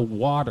asked about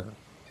water.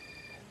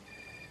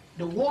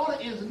 the water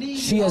is needed.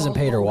 She hasn't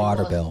paid her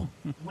water because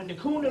bill. When the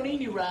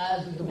Kundalini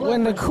rises, the blood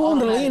When the pressure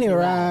Kundalini automatically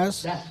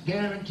rise- that's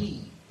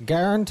guaranteed.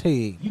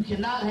 Guaranteed. You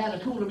cannot have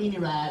the Kundalini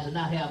rise and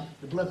not have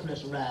the blood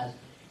pressure rise.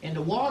 And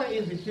the water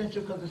is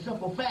essential because the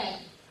simple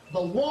fact,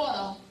 the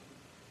water,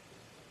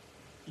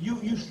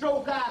 you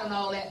stroke out and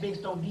all that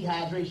based on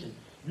dehydration.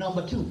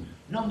 Number two.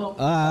 Number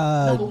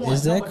one.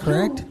 Is that Number two,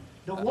 correct?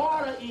 the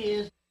water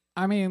is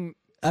I mean,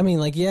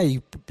 Yeah,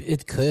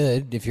 it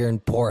could. If you're in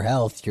poor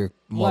health, you're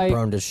more Like-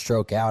 prone to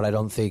stroke out. I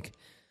don't think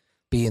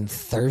being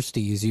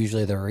thirsty is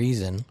usually the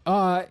reason.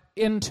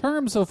 in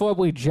terms of what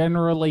we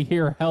generally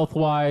hear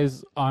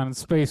health-wise on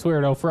Space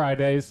Weirdo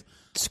Fridays,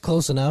 It's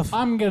close enough.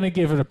 I'm going to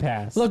give it a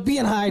pass. Look,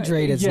 being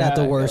hydrated is not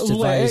the worst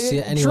advice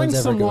anyone's drink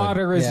ever some given.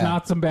 water is Yeah.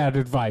 not some bad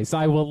advice.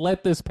 I will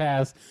let this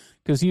pass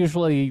because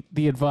usually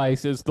the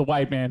advice is the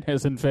white man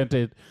has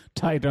invented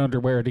tight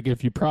underwear to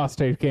give you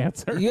prostate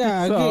cancer.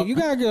 Yeah, So- you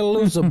gotta get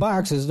loose of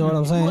boxes. Know what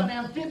I'm you're an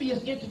saying?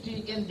 amphibious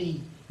entity in the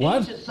What?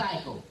 ancient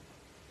cycle,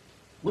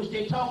 which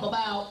they talk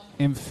about.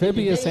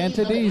 Amphibious the days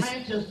of entities?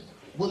 Atlantis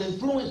will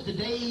influence the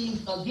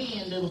days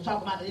again. They was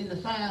talking about in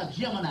the sign of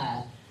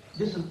Gemini.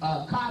 This is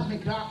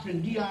cosmic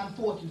doctrine. Dion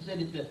Fortune said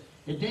that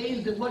the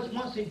days that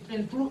once it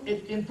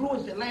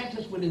influenced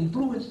Atlantis will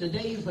influence the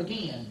days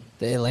again.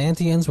 The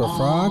Atlanteans were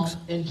frogs.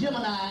 And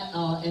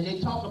Gemini, and they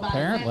talk about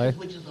Apparently. Atlantis,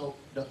 which is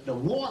the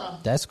water.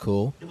 That's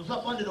cool. It was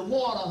up under the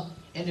water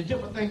and the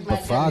different things like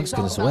that. frogs They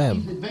can talk about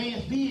swim. these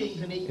advanced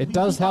beings, and It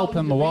does we help see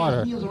all in the these water.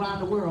 advanced beings around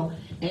the world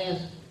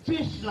as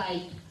fish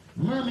like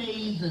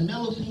mermaids and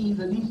melosines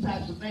and these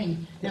types of things.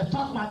 They're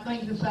talking about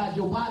things inside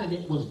your body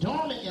that was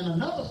dormant in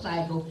another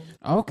cycle.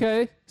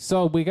 Okay,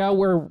 so we got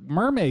where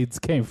mermaids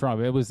came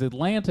from. It was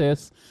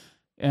Atlantis,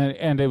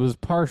 and it was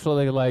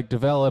partially like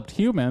developed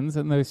humans,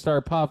 and they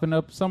start popping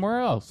up somewhere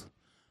else.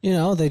 You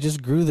know, they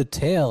just grew the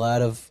tail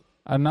out of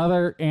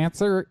Another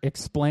answer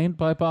explained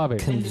by Bobby.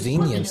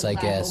 convenience, I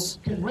This guess.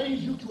 can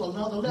raise you to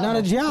another level. Now,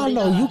 did y'all They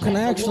know gotta you attack can the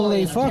actually water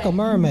and fuck a attack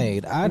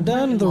mermaid? I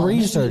done the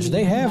research.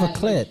 They have a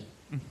clit.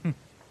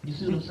 You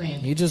see what I'm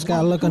saying? You just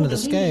gotta look under the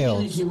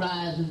scales. Energy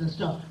rises and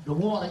stuff. The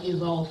water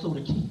is also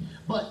the key.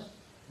 But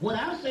what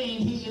I'm saying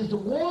here is the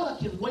water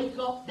can wake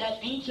up that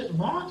ancient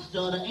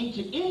monster, the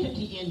ancient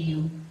entity in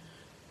you.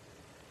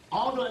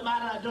 Although it might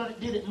not have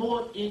did it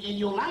more in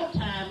your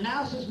lifetime,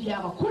 now since we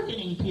have a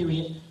quickening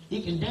period,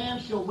 it can damn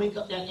sure wake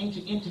up that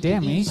ancient entity.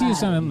 Damn, he's inside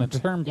using the you,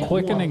 term that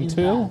quickening water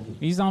too? inside you.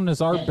 He's on his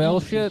Art That Bell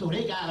entity. shit? So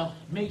they gotta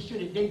make sure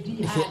that they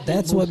dehydrate.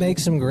 That's what most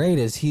makes of him great.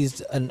 Is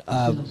he's an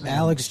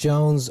Alex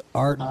Jones,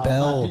 Art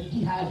Bell they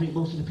dehydrate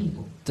most of the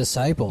people. Give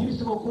disciple. me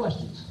some more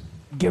questions.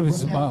 Give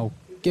us a mo.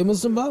 Give him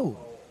some vote.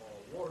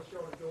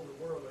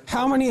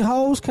 How many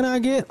hoes can I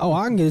get? Oh,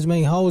 I can get as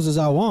many hoes as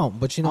I want,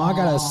 but you know I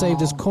gotta save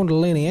this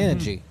Kundalini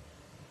energy.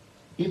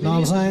 If Know what I'm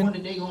it is saying? one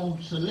that they're going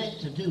to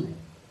select to do,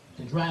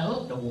 to dry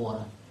up the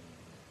water,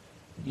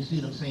 you see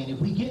what I'm saying? If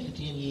we get to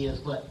 10 years,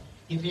 but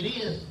if it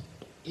is,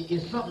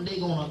 it's something they're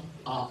going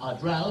to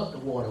dry up the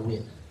water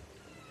with.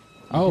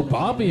 Oh,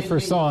 Bobby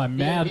foresaw a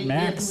Mad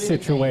Max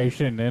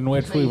situation in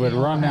which we would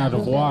run out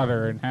of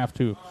water and have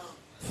to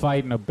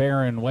fight in a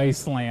barren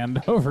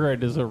wasteland over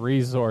it as a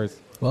resource.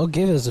 Well,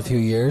 give us a few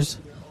years.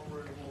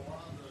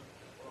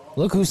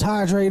 Look who's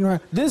hydrating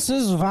right. This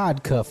is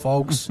vodka,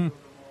 folks.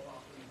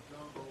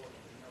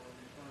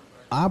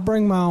 I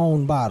bring my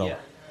own bottle.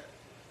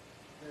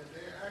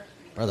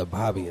 Brother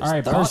Bobby is All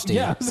right, thirsty.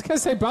 yeah, I was going to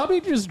say,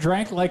 Bobby just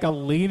drank like a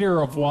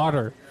liter of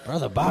water.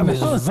 Brother Bobby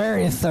is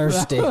very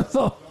thirsty. That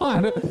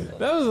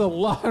was a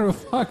lot of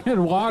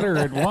fucking water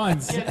at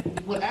once. Yeah,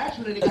 well,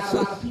 actually, they got a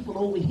lot of people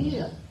over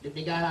here that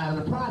they got out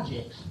of the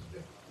projects.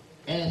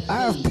 As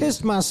I've slaves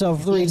pissed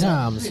myself 3 in that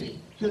times. city.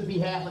 Could be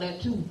half of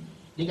that, too.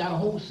 They got a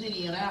whole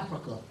city in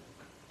Africa.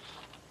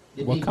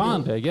 that they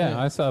Wakanda, built. yeah,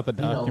 I saw the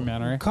You know,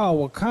 documentary.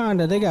 Called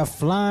Wakanda. They got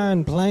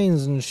flying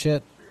planes and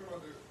shit.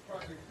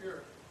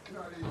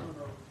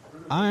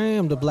 I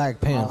am the Black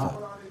Panther.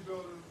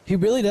 He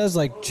really does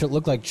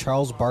look like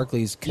Charles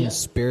Barkley's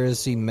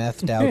conspiracy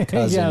methed out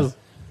cousin. Yes.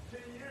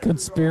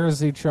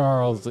 Conspiracy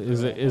Charles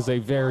is a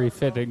very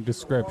fitting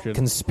description.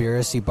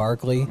 Conspiracy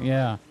Barkley.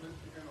 Yeah.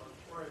 Michigan or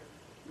Detroit,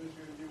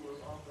 Michigan, you was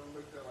often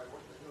looked at like,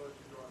 what the hell is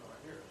you doing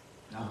right here?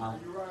 Uh-huh.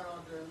 You ride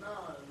out there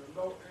now, and the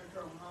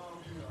low-income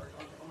housing,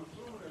 I'm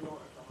assuming they're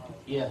low-income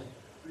housing. Yeah.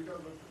 Because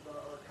of the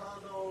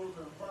condos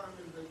and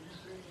apartments that you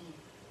seen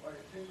like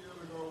 10 years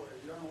ago where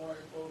young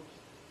white folks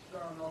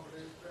starting off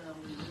with their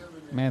family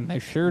living in. Man, they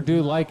sure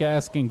do like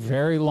asking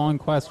very long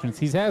questions.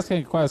 He's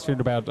asking a question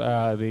about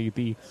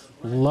the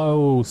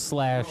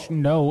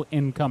low/no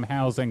income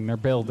housing they're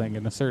building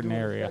in a certain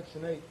area.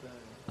 Section 8 thing.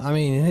 I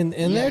mean,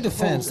 in their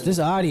defense, this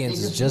audience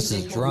is just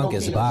as drunk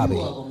as Bobby.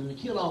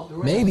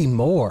 Maybe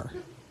more.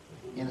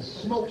 In a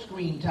smoke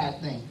screen type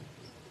thing.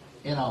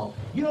 You know,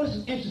 this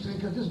is interesting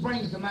because this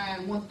brings to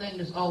mind one thing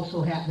that's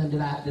also happening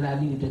that I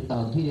needed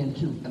to get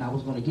into, and I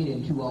was going to get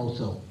into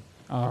also.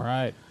 All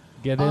right,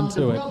 get The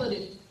into it. brother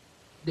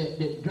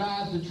that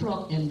drives the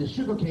truck in the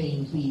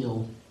sugarcane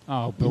field,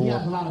 Oh, he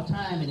has a but lot of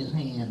time in his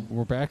hand.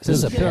 we're back to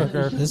This the is a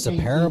sugar. This is a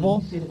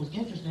parable? He said it was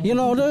interesting. You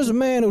know, there's a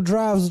man who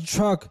drives a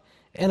truck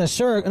in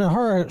a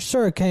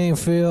hurricane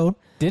field.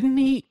 Didn't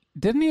he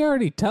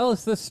already tell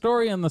us this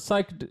story in the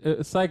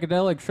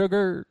psychedelic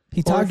sugar?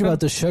 He talked portion? about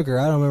the sugar.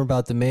 I don't remember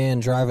about the man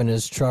driving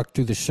his truck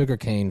through the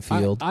sugarcane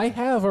field. I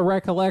have a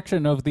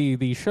recollection of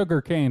the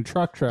sugarcane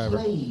truck driver.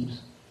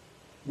 slaves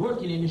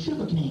working in the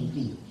sugarcane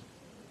field.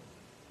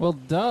 Well,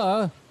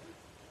 duh.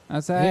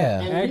 That's how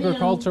Yeah. And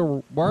agriculture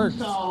then works. he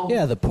saw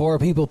Yeah, the poor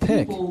people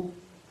pick. people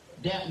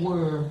that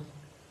were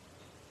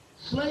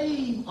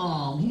slave.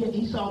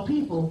 He saw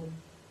people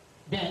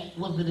that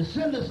was the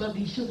descendants of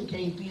these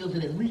sugarcane fields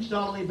that had reached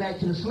all the way back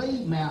to the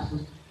slave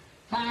masters.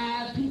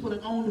 5 people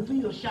that owned the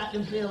field shot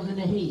themselves in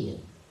the head.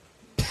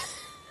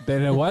 They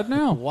know what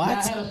now? Now, I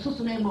had a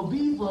sister named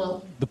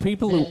Aviva. The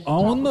people who that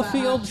own talked the about how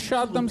field she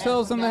shot was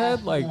themselves in the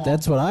head? Like,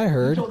 That's what I He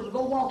heard. told her to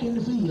go walk in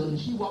the field, and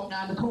she walked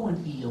down the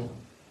cornfield,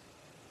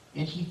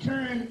 and she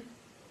turned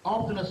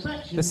off in a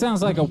section. this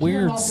sounds like a When she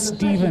turned weird off in a section,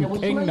 Stephen there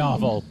was King slaves.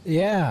 novel.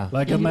 Yeah.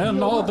 Like, Yeah, and you then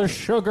feel all what? the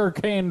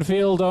sugarcane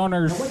field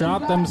owners Now, what shot you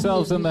got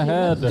themselves is in the you see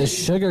head. The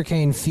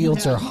sugarcane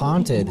fields You are have people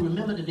haunted. who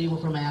remember that they were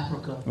from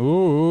Africa.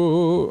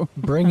 Ooh,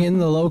 Bring in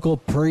the local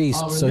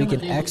priest Or so he remember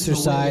can they-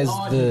 exercise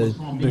where the origin was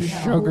from. the Then you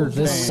have sugar whole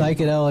the cane.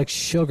 psychedelic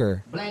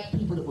sugar. black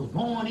people that was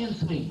born in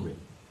slavery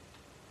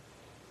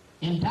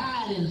and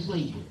died in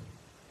slavery.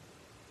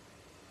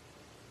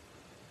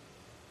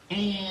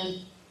 And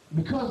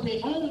because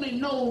they only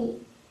know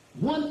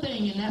one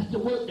thing, and that's to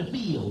work the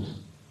fields,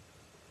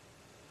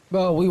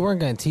 Well, we weren't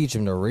going to teach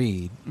him to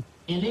read.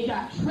 and they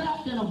got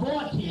trapped in a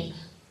vortex,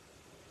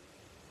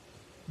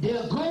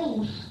 their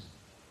ghosts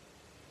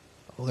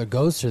Well, their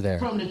ghosts are there.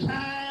 from the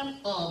time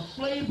of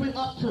slavery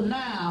up to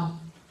now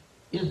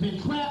has been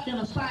trapped in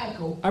a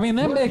cycle. I mean,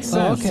 that makes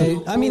Oh, sense. okay.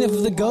 I mean,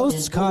 if the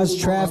ghosts cause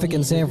traffic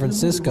in San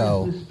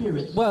Francisco,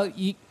 Well,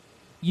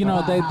 you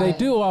know, they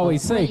do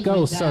always say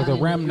ghosts are the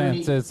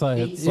remnants. It's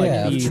like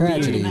Yeah, of the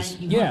tragedies.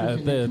 Yeah,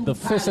 the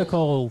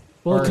physical.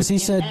 well, or- because he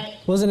said,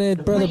 wasn't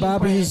it Brother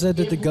Bobby who said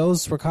that the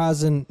ghosts were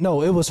causing?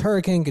 No, it was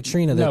Hurricane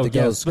Katrina that no, the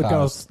ghosts the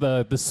caused.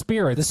 ghosts, the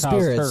spirits, The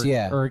caused spirits,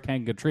 yeah.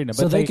 Hurricane Katrina.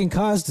 So But they can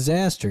cause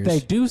disasters. They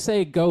do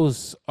say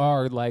ghosts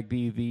are like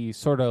the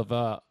sort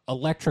of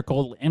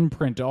electrical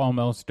imprint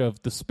almost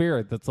of the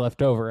spirit that's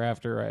left over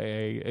after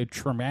a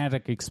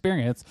traumatic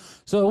experience.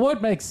 So it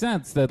would make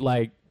sense that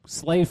like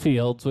slave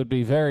fields would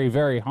be very,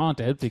 very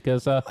haunted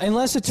because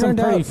Unless it some turned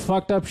pretty out,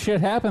 fucked up shit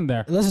happened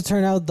there. unless it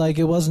turned out like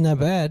it wasn't that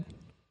bad.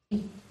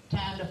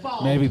 Time to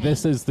fall. Maybe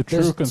this is the true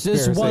There's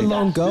conspiracy. just one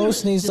lone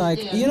ghost, and he's like,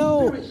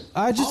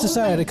 I just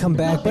decided to come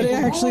back, but it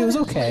actually was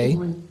okay.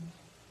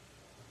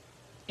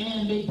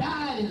 And they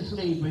died in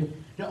slavery.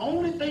 The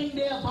only thing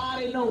their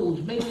body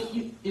knows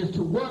maybe is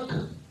to work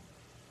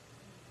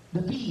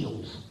the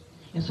fields.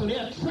 And so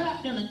they're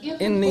trapped in an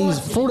In these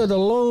fruit of the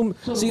loom,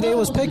 see, they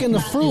was picking the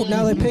fruit,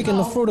 now they're picking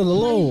the fruit of the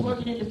loom.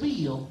 Working in the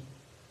field.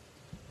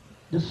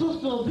 The sister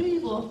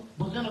Aviva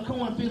was in a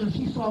cornfield and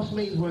she saw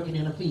slaves working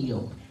in a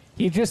field.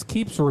 He just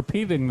keeps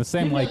repeating the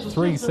same Then like there's a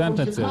 3 sister from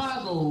sentences.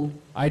 Chicago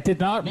I did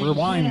not named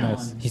rewind Sharon.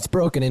 this. He's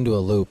broken into a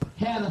loop.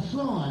 Had a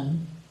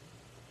son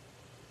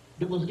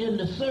that was in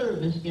the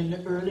service in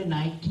the early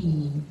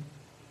 1990s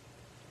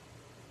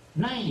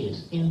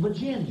in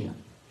Virginia.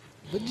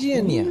 He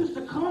Virginia. used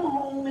to come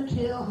home and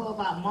tell her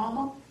about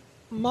Mama,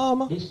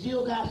 Mama. they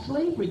still got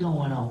slavery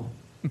going on.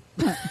 He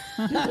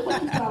said,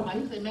 what you talking about?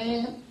 He said,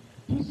 man,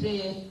 he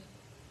said,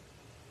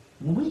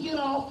 when we get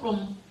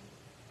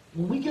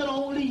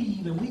on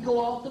leave and we go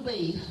off the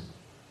base,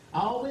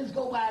 I always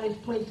go by this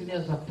place and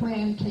there's a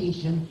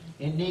plantation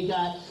and they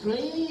got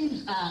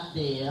slaves out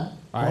there.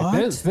 All right,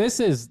 What? this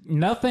is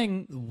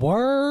nothing.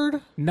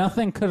 Word?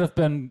 Nothing could have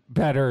been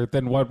better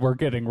than what we're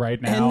getting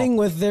right now. Ending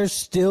with they're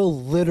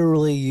still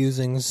literally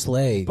using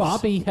slaves.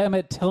 Bobby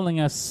Hemmett telling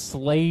us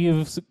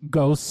slaves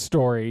ghost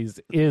stories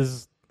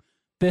is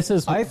this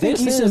is I think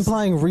this he's is,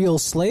 implying real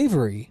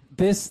slavery.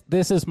 this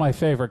is my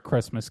favorite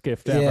Christmas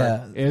gift ever.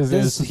 Yeah,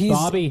 Is he's-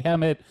 Bobby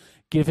Hemmett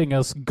giving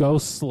us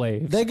ghost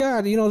slaves. They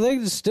got,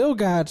 they still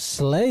got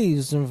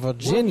slaves in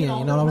Virginia.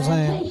 You know what I'm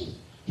saying?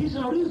 He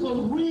said, oh, these are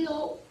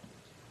real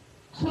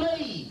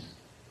slaves.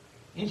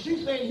 And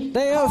she said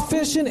they are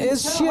efficient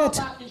as shit.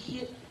 About this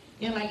shit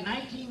in like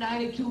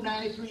 1992,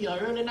 93, or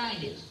early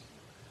 90s.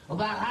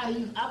 About how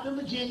he's up in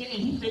Virginia,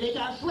 and he said they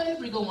got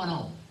slavery going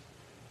on.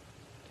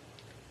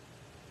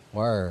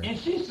 Word. And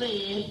she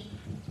said,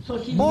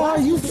 so she's Boy,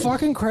 you this.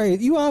 fucking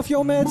crazy. You off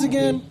your meds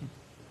again?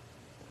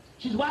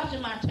 She's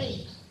watching my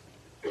tapes.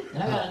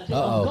 And I got to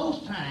tell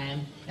ghost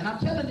time. And I'm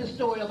telling this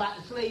story about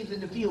the slaves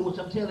in the field, which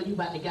I'm telling you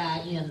about the guy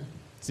in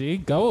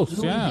ghosts,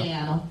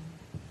 Louisiana.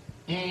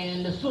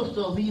 And the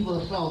sister of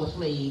Eva saw the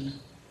slaves.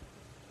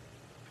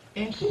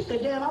 And she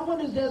said, Dad, I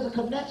wonder if there's a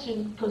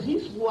connection, because he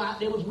swore out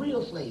there was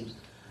real slaves.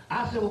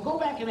 I said, well, go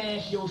back and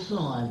ask your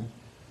son,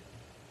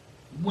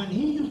 when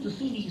he used to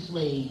see these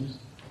slaves,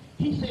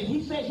 he said,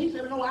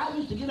 no, I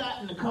used to get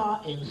out in the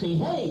car and say,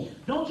 hey,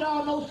 don't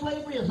y'all know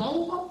slavery is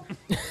over?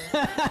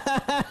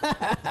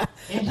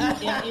 and he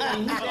said,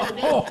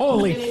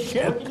 holy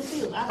shit.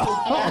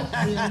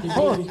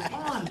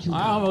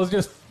 I almost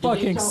just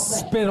fucking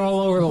spit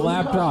all over the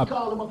laptop. He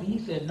called him up and he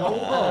said,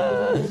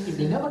 no,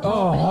 they never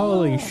talk back.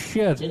 Holy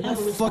shit. I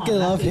fucking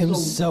love him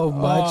so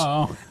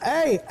much.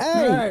 Hey,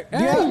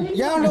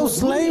 y'all know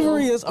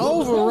slavery is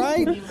over,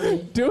 right?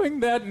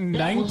 Doing that in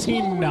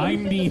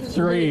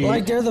 1993.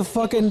 Like they're the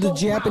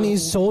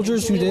Japanese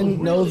soldiers who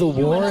didn't know the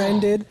war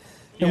ended.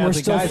 And we're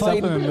still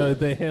fighting up in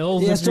the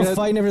hills. Yeah, still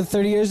fighting every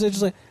 30 years. They're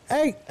just like,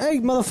 hey,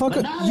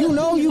 motherfucker, you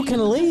know you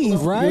can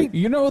leave, right?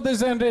 You know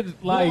this ended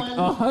like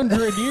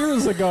 100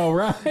 years ago,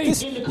 right?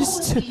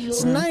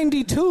 It's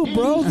 92,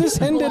 bro. This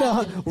ended.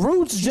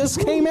 Roots just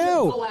came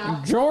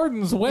out.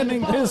 Jordan's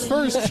winning his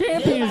first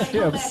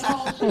championships.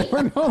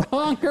 We're no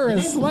longer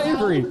in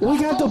slavery. We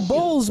got the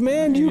Bulls,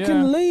 man. You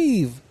can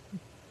leave.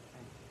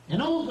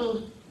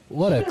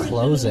 What a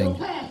closing.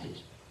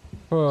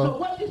 So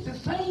what this is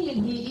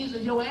saying here is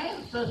that your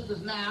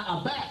ancestors now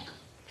are back.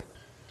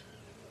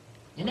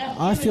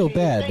 I feel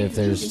bad if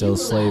there's still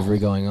slavery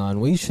going on.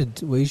 We should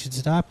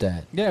stop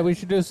that. Yeah, we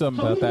should do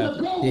something about that.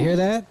 You hear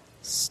that?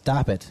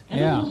 Stop it.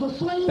 Yeah,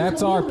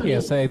 that's our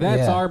PSA.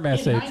 That's our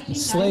message.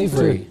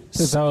 Slavery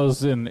to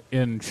those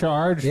in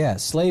charge. Yeah,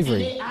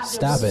 slavery.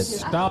 Stop it.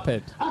 Stop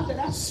it.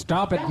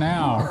 Stop it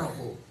now,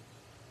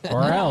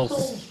 or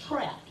else.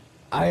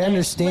 I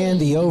understand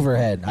the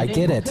overhead. I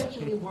get it.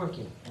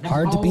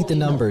 Hard to beat the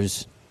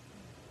numbers.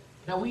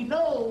 Now we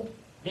know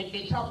that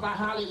they talk about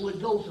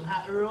Hollywood Ghosts and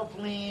how Earl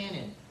Flynn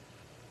and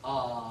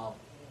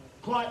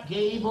Clark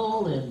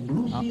Gable and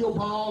Lucille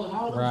Ball and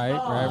all those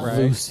stars. Right.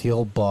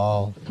 Lucille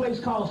Ball. A place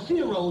called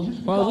Ciro's.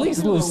 Well, at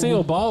least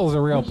Lucille Ball is a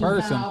real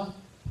person.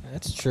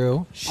 That's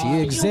true.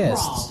 She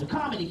exists. The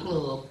comedy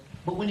club.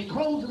 But when it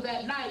closes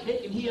at night, they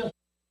can hear.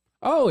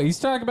 Oh, he's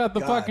talking about the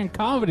fucking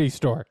Comedy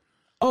Store.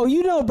 Oh,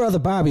 you know Brother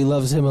Bobby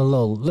loves him a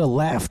little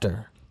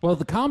laughter. Well,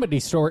 the Comedy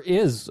Store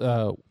is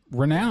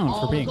renowned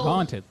for being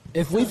haunted.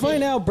 If we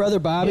find out Brother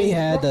Bobby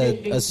had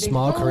a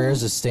small career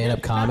as a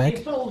stand-up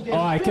comic... Oh,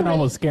 I can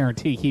almost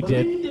guarantee he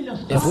did.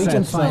 If we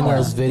can find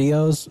those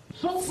videos,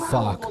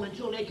 fuck.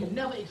 Until they can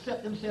never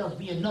accept themselves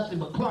being nothing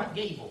but Clark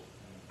Gable.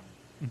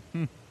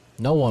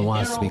 No one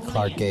wants to be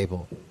Clark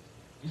Gable.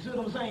 You see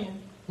what I'm saying?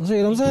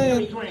 See what I'm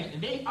saying?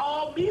 And they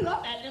all meet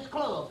up at this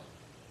club,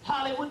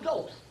 Hollywood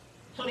Ghosts.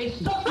 So they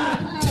stuck in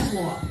the time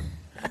warp.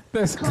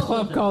 There's a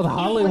club called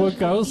Hollywood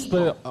Ghosts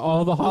that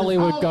all the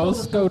Hollywood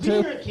Ghosts go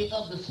to.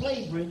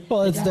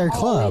 Well, it's their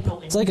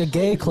club. It's like a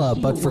gay club,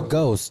 but for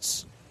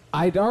ghosts.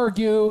 I'd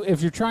argue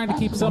if you're trying to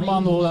keep something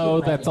on the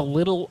low, that's a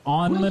little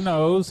on the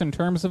nose in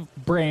terms of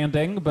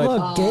branding. But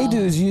look, gay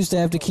dudes used to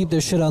have to keep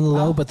their shit on the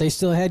low, but they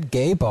still had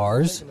gay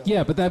bars.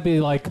 Yeah, but that'd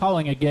be like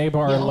calling a gay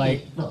bar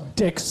like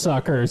Dick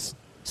Suckers.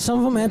 Some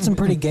of them had some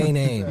pretty gay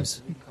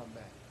names.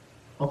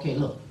 Okay,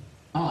 look.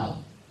 All right.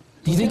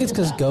 Do you think it's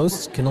because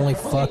ghosts can only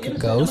fuck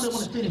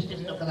ghosts?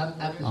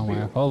 Oh,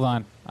 man. Hold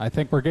on. I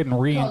think we're getting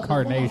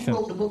reincarnation.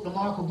 The book, The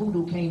Mark of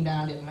Voodoo, came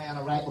down to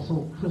Atlanta right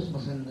before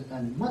Christmas, and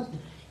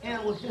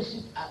it was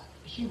just,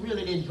 she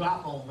really didn't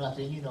drop on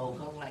nothing, you know.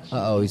 Like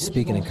he's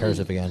speaking in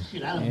cursive again.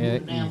 Yeah,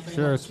 he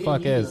sure as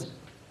fuck is.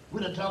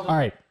 All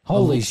right.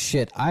 Holy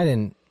shit, I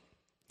didn't...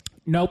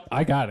 Nope,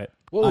 I got it.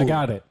 Whoa. I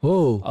got it.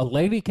 Whoa. A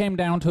lady came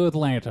down to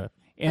Atlanta.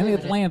 In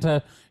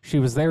Atlanta, she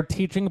was there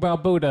teaching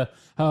about Buddha.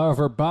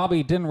 However,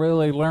 Bobby didn't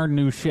really learn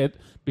new shit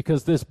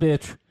because this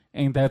bitch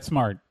ain't that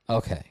smart.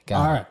 Okay,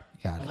 got it.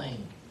 Got it.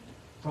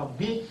 From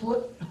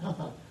Bigfoot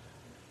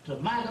to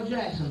Michael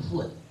Jackson's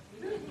foot.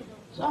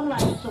 So I'm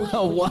like,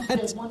 what?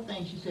 She said one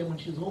thing she said when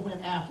she was over in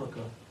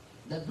Africa,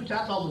 which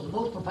I thought was the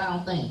most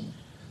profound thing.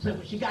 So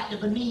when she got to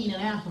Benin in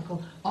Africa,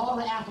 all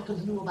the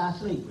Africans knew about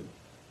slavery.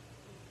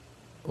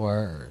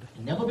 Word.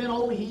 Never been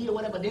over here or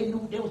whatever. They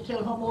was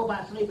telling her more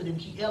about slavery than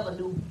she ever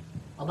knew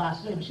about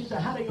slavery. She said,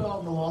 how do you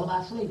all know all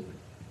about slavery?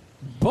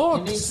 Books.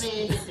 And they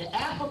said that the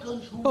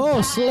Africans who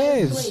died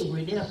slaves. in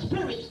slavery, their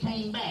spirits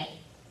came back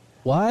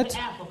What? in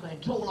Africa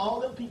and told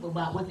all them people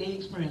about what they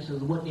experienced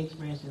and what they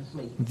experienced in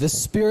slavery. The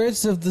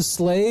spirits of the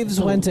slaves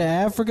went to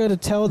Africa to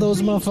tell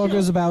those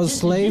motherfuckers about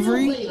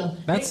slavery?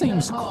 That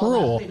seems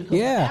cruel.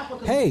 Yeah.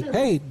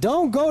 Hey,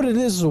 don't go to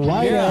this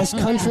white-ass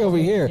country over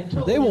here.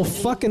 They will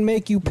fucking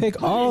make you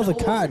pick all the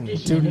cotton.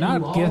 Do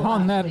not get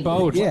on that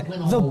boat. Yeah,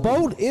 the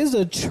boat is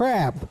a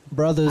trap,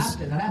 brothers. I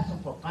said, now that's some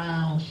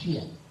profound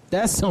shit.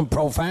 That's some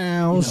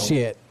profound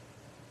shit.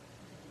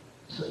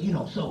 So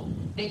so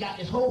they got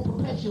this whole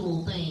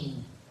perpetual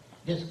thing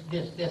that's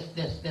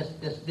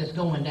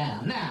going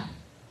down.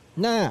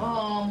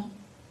 Now,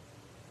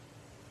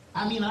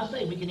 I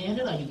say we can end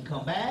it or you can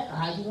come back or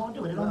how you want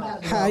to do it. It don't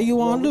matter. How you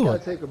want to do We it?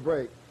 gotta take a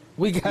break.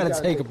 We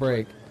gotta take a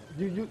break.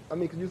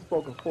 Because you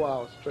spoken 4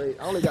 hours straight.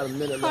 I only got a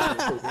minute left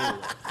to take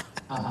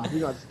anyway. You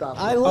got to stop.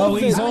 I love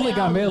He's it. only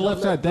got mid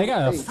left side. They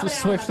gotta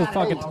switch the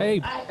fucking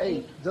tape.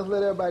 Hey, just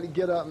let everybody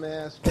get up,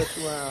 man. Stretch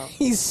around.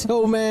 He's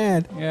so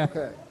mad. Yeah.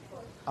 Okay.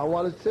 I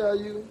want to tell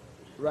you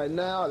right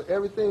now,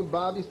 everything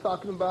Bobby's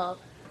talking about,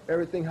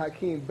 everything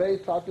Hakeem Bey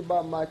talked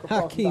about, Michael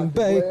Hakeem Dr.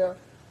 Bey. Blair,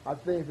 are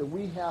things that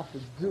we have to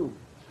do.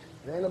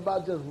 It ain't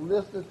about just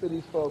listening to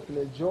these folks and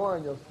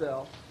enjoying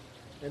yourself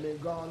and then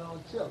going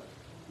on chilling.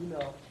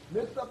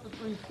 Mix up the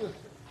 3 systems.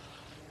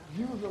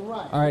 Use them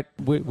right. All right,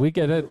 we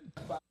get it.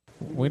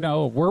 We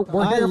know we're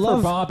I here love-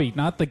 for Bobby,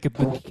 not the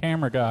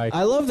camera guy.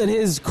 I love that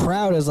his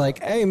crowd is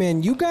like, hey,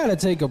 man, you gotta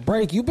take a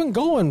break. You've been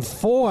going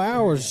 4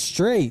 hours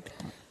straight.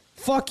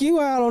 Fuck you,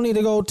 I don't need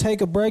to go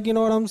take a break, you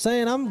know what I'm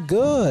saying? I'm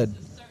good.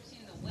 Searching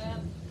the web,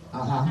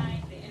 Uh-huh.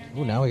 the internet,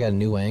 Ooh, now we got a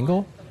new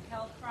angle. some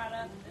health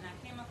products, and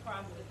I came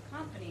across this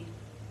company.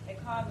 They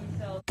call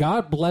themselves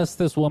God bless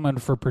this woman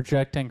for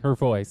projecting her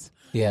voice.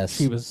 Yes.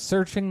 She was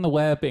searching the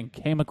web and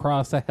came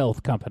across a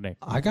health company.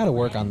 I gotta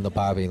work on the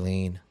Bobby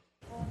Lean.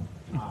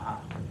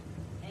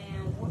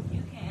 and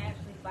you can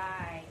actually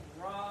buy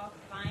raw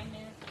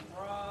thymus,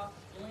 raw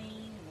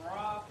spleen,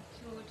 raw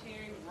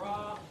pituitary,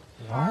 raw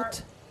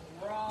heart,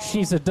 raw.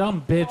 She's a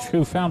dumb bitch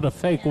who found a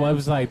fake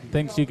website and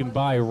thinks you can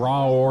buy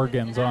raw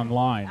organs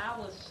online. I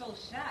was so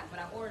shocked, but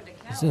I ordered the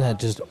catalog. Isn't that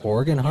just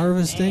organ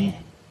harvesting?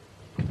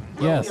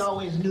 Yes. We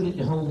always knew that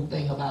the whole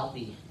thing about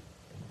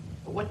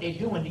what they're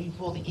doing. Do you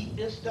supposed to eat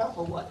this stuff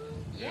or what?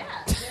 Yeah,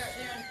 they're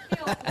in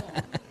pill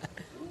form.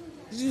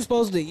 You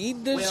supposed to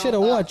eat this Well, shit or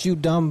what, you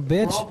dumb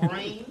bitch? Raw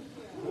brain,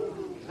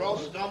 raw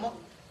stomach.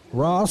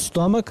 Raw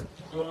stomach?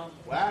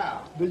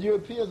 Wow. The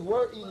Europeans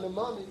were eating the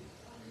mummy.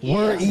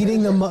 We're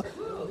eating the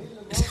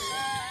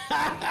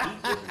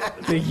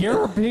The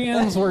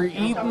Europeans were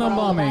eating the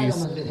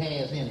mummies. It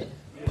has in it.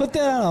 Put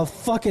that on a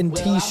fucking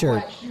Well, I'm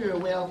t-shirt. quite sure.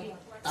 Well,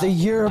 The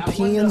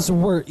Europeans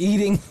were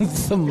eating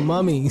the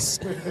mummies.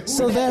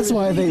 So that's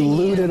why they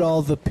looted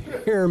all the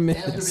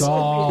pyramids. It's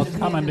all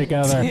coming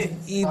together. To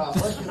eat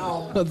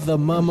the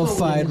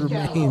mummified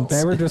remains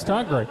They were just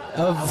hungry.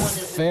 of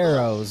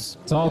pharaohs.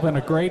 It's all been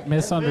a great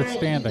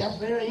misunderstanding. That's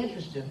very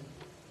interesting.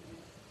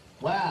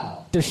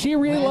 Wow. Does she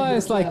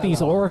realize like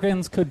these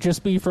organs could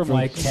just be from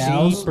like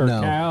cows? sheep or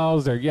No.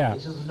 cows or yeah?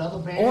 This is another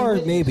very Or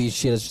interesting- maybe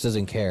she just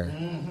doesn't care.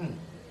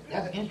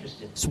 That's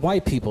interesting. It's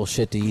white people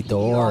shit to eat the Eat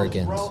all this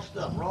organs. Raw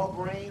stuff, raw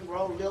brain,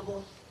 raw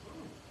liver.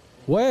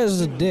 Where's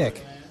the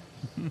dick?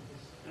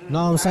 No,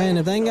 I'm saying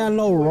if they ain't got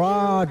no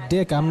raw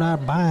dick, I'm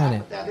not buying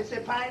it. They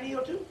said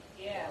pineal too?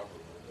 Yeah.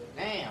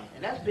 Damn.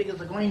 And that's big as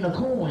a grain of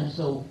corn,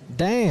 so you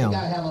Damn.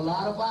 gotta have a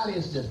lot of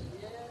bodies to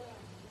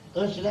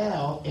usher that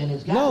out, and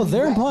it's got No,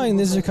 they're implying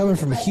this is coming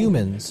from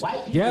humans.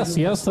 Yes,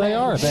 yes, they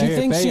are. She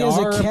thinks they she has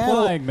are a implying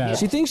catalog. that.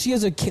 She thinks she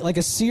has like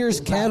a Sears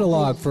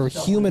catalog for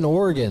human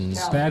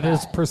organs. That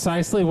is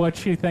precisely what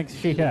she thinks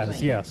she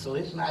has. Yes. So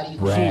it's not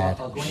even Rad.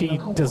 a grain She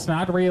of corn. does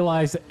not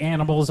realize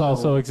animals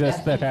also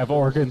exist that have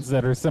organs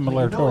that are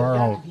similar to our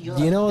own.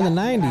 You know, in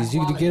the 90s,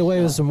 you could get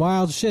away with some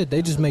wild shit.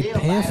 They just make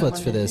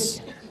pamphlets for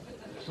this.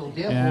 So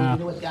therefore, Yeah. you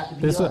know it's got to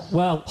be This was, us.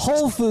 well,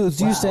 Whole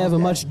Foods used to have a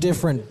much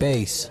different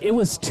base. it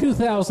was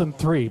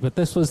 2003, but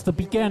this was the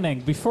beginning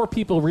before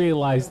people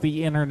realized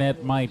the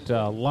internet might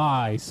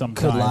lie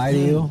sometimes. Could lie to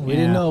you. We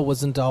didn't Yeah. know it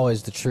wasn't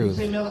always the You truth.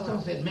 say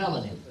melatonin, said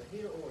melanin.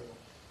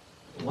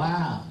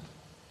 Wow.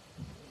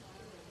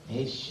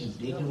 Hey, shoot,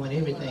 they doing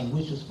everything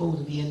which was supposed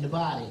to be in the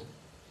body.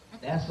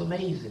 That's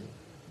amazing.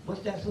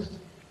 What's that, sister?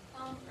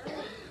 Earlier,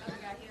 I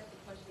got here the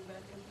question, but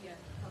I think he had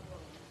a couple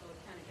of them, so it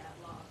kind of got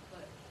lost.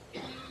 But he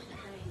was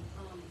saying,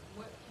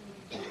 what can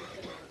you do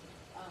to,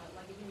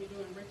 like if you're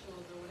doing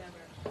rituals or whatever,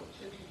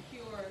 to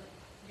cure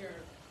your,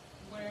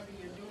 whatever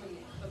you're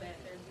doing it, so that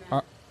there's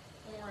not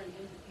foreign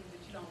entities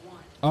that you don't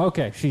want.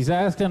 Okay, she's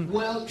asking.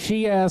 Well-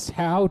 She asked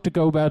how to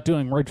go about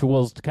doing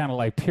rituals to kind of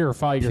like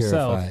purify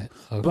yourself, Purify it,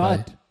 okay.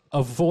 but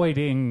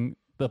avoiding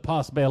the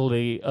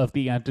possibility of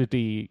the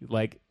entity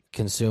like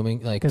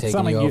Consuming, like taking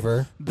consuming you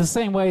over. The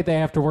same way they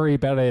have to worry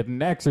about it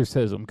in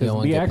exorcism, You because don't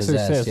want the to get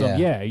possessed, exorcism,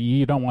 yeah.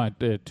 you don't want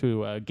to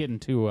get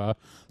into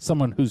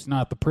someone who's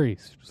not the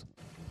priest.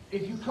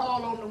 If you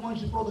call on the ones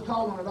you're supposed to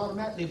call on, it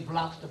automatically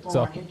blocks the So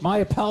foreign entity. my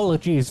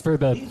apologies for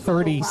the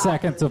 30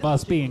 seconds of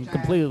us being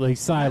completely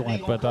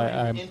silent, but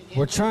I'm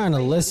We're trying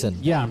to listen.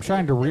 yeah, I'm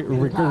trying to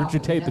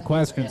regurgitate the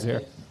questions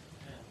here.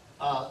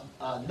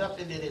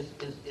 nothing that is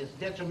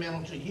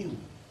detrimental to you.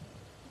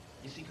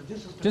 You see, because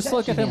this is Just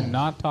look at him protectionism.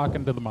 not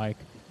talking to the mic.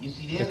 You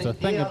see, It's a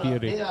thing of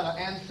beauty. They are the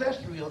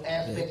ancestral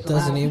aspects. It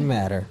doesn't even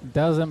matter.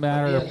 Doesn't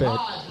matter a They're bit.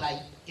 large like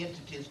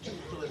entities too,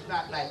 so it's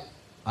not like.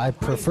 I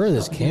prefer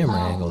this camera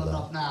angle,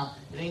 though. Now,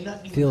 it ain't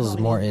nothing you Feels can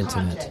come more in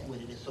intimate. contact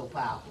with it. It's so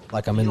powerful.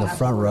 Like I'm You in don't the have to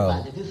front worry row.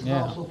 about it. This is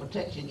Yeah. also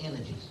protection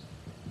energies.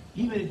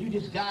 Even if you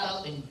just got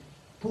up and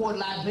poured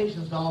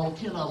libations to all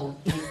 10 of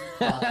them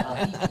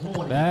each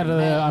morning. That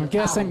I'm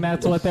guessing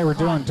that's what they were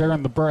doing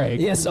during the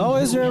break. Yes,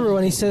 always remember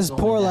when he says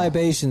pour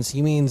libations,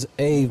 he means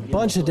a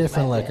bunch of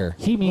different liquor.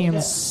 He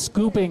means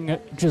scooping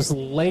just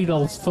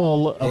ladles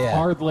full of Yeah.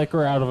 hard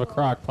liquor out of a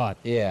crock pot.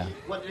 Yeah.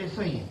 What are they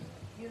saying?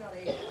 You know,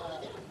 they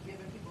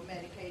giving people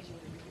medication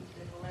to reduce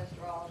their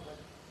cholesterol, but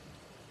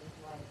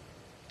it's like,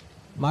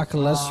 My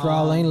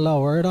cholesterol ain't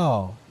lower at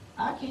all.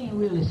 I can't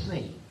really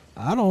say.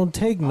 I don't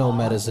take no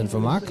medicine for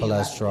my I can't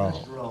really say about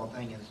cholesterol. the cholesterol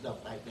thing and stuff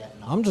like that.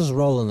 No. I'm just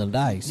rolling the You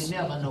dice.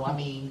 never know. I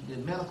mean, the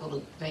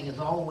medical thing is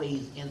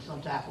always in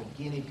some type of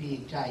guinea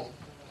pig type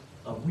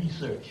of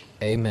research.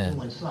 Amen.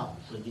 Doing something,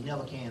 so you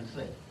never can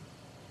say.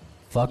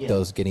 Fuck Yeah.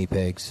 those guinea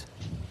pigs.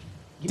 Give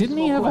me Didn't some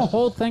he more have a questions.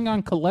 whole thing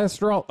on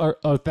cholesterol? Or,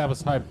 oh, that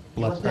was high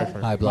blood what's that?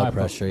 pressure. High blood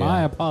pressure, My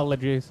yeah.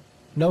 apologies.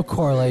 No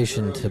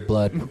correlation to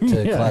blood, to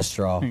Yeah.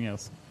 cholesterol.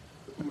 Yes.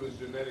 The food is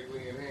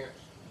genetically enhanced.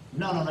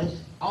 No, it's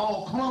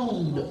all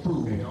cloned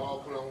food. They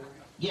all clone.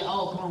 Yeah,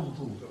 all cloned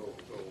food.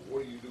 So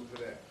what do you do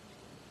for that?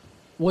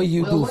 What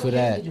you Well, do what for can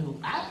that? you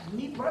do?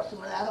 Me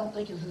personally, I don't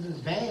think it's as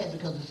bad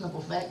because the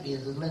simple fact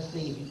is let's say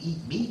if you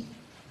eat meat,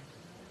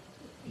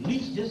 at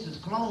least this is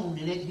cloned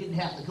and it didn't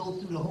have to go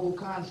through the whole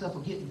concept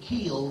of getting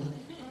killed.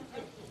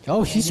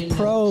 Oh, he's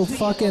pro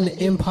fucking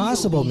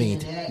impossible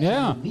meat.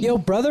 Yeah. Yo,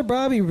 Brother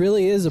Bobby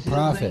really is a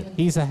prophet.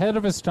 He's ahead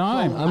of his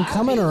time. I'm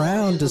coming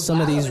around to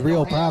some of these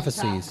real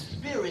prophecies.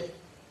 Spirit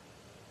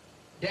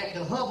that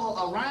can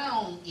hover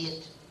around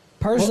it.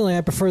 Personally,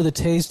 I prefer the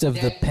taste of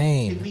the that can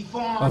pain. be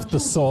formed Of the too,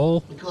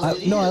 soul?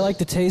 because it No, I is like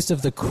the taste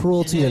of the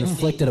cruelty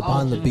inflicted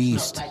upon the altered and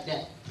beast stuff like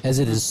that. as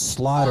it is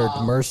slaughtered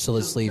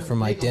mercilessly To for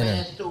my make a dinner.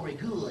 bad story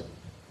good.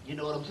 You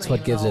know what I'm saying? That's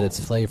what gives it its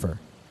flavor.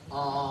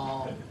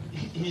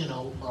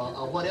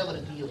 Whatever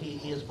the deal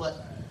here is.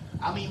 But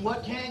I mean,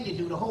 what can you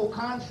do? The whole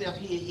concept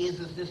here is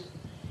this: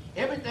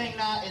 everything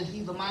now is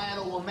either mind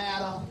over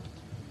matter.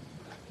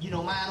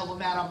 Mind over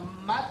matter.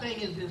 My thing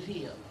is this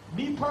here.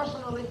 Me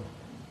personally,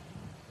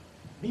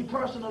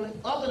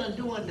 other than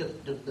doing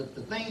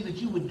the things that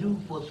you would do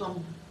for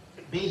some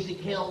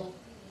basic health.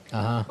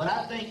 But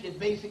I think that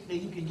basically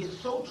you can get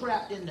so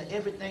trapped into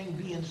everything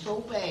being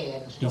so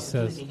bad and stuff that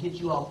says- it can get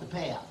you off the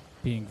path.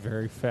 Being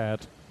very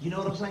fat. You know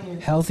what I'm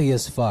saying? Healthy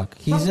as fuck.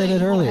 He Some said things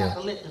it you're gonna earlier. have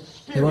to let the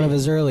In one of spirit-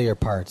 his earlier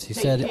parts. He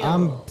Take said, care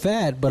I'm of.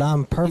 fat, but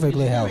I'm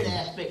perfectly If the healthy. spirit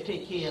aspect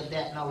take care of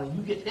that and all, and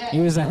you get that. He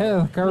was ahead of the you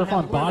don't curve have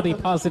on to worry body about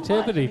it too much.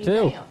 positivity, I mean,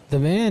 too. damn. The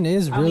man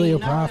is I really mean, a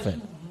now that prophet.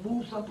 you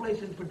move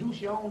someplace and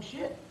produce your own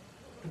shit,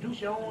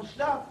 produce your own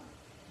stuff.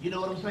 You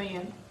know what I'm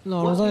saying?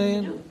 Know what I'm can you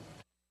saying? do?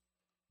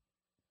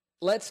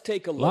 Let's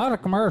take a A look. lot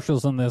of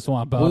commercials in this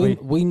one, Bobby.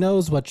 We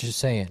knows what you're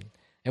saying.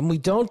 And we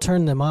don't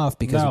turn them off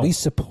because No. we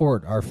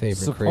support our favorite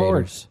Support.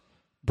 creators.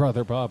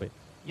 Brother Bobby.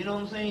 You know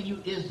what I'm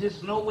saying? Is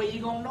this no way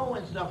you gonna know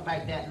and stuff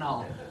like that and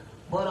all.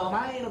 But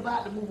I ain't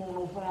about to move on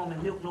no farm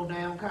and milk no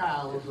damn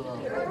cows.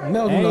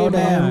 Milking no Amen.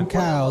 damn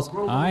cows.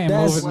 I ain't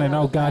That's- moving to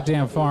no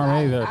goddamn farm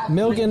either.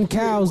 Milking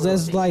cows,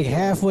 that's like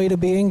halfway to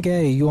being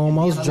gay. You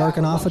almost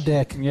jerking off a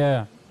dick.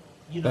 Yeah.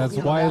 That's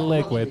white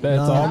liquid.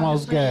 That's No.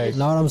 almost gay.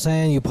 Know what I'm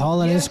saying? You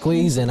pulling and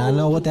squeezing. I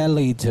know what that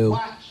lead to.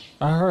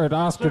 I heard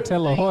Oscar De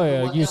La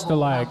Hoya used to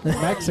like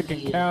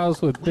Mexican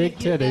cows with big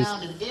titties.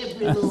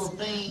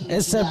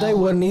 Except they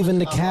wasn't even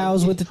the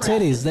cows with the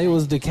titties. They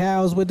was the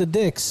cows with the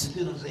dicks.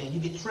 See what I'm saying? You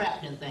get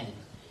trapped in things.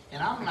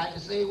 And I'm like to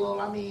say, well,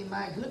 I mean,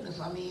 my goodness,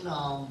 I mean,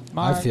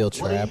 I feel what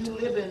are trapped. you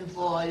living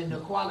for in the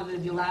quality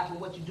of your life or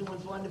what you're doing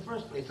for in the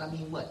first place? I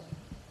mean, what?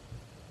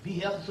 Be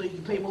healthy so you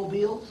can pay more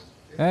bills?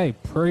 Hey,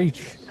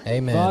 preach.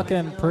 Amen.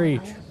 Fucking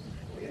preach.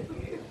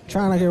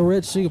 Trying to get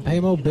rich so you can pay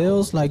more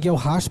bills, like your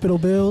hospital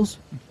bills.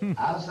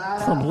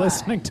 Outside, From outside.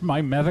 listening to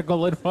my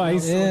medical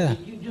advice. Yeah.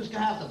 You just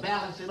gonna have to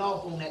balance it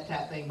off on that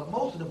type thing. But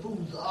most of the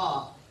foods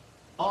are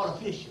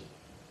artificial,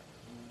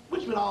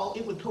 which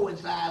it would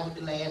coincide with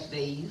the last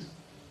days.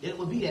 It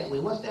would be that way.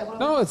 What's that, brother?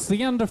 No, it's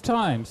the end of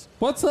times.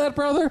 What's that,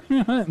 brother?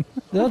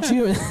 Don't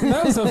you?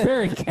 That was a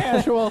very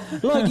casual.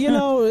 Look, you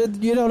know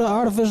the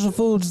artificial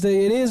foods.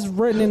 It is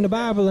written in the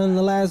Bible in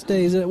the last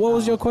days. What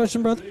was your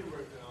question, brother?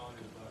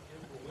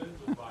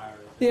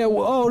 Yeah.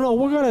 Oh no,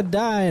 we're gonna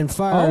die in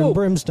fire Oh. and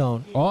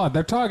brimstone. Oh,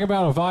 they're talking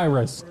about a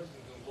virus.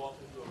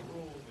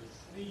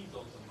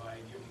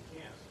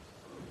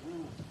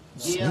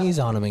 Sneeze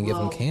on them and give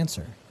them well,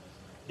 cancer.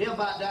 They're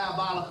about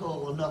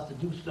diabolical enough to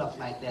do stuff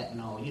like that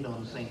and all. You know what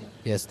I'm saying?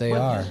 Yes, they but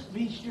are. Just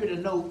be sure to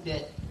note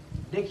that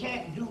they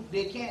can't do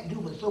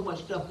but so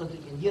much stuff because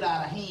it can get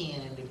out of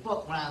hand and they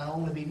fuck around and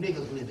only be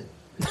niggas living.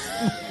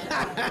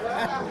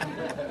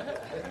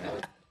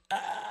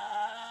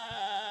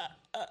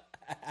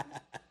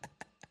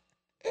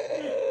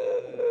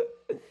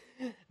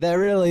 That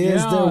really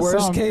is their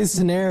worst case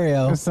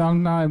scenario.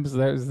 Sometimes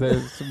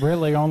there's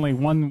really only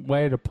one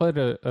way to put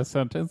a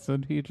sentence,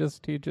 and he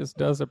just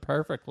does it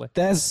perfectly.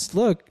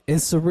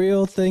 It's a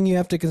real thing you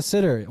have to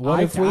consider.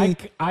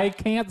 I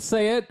can't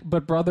say it,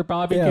 but Brother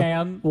Bobby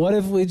can. What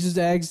if we just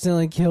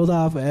accidentally killed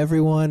off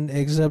everyone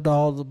except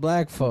all the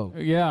black folk?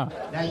 Yeah.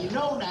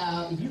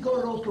 Now, if you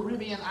go to those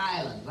Caribbean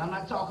islands, I'm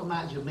not talking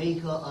about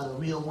Jamaica or the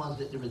real ones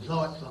that the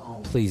resorts are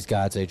on. Please,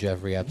 God, say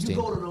Jeffrey Epstein.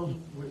 You go to those,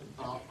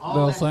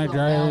 all those things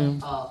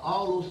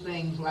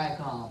like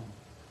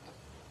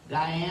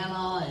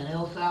Guyana and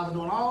El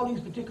Salvador, and all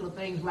these particular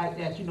things like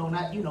that. In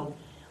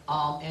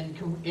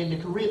the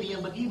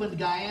Caribbean, but even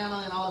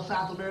Guyana and all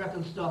South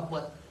American stuff.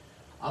 But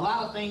a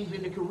lot of things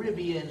in the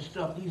Caribbean and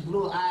stuff, these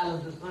little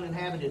islands that's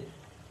uninhabited.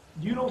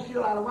 You don't see a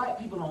lot of white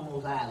people on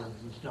those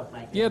islands and stuff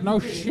like that. Yeah, no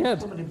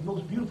shit. Some of the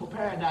most beautiful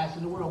paradise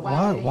in the world.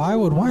 Why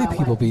would white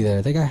people be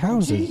there? They got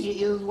houses. The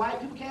key is white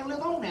people can't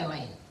live on that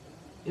land.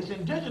 It's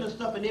indigenous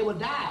stuff, and they will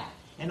die.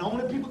 And the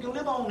only people can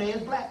live on there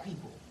is black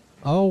people.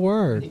 Oh,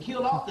 word. They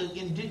killed off the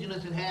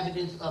indigenous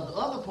inhabitants of the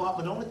other part,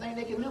 but the only thing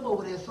they can live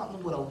over there is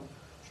something with a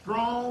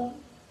strong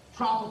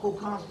tropical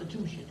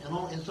constitution.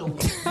 And so you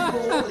go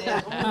over there,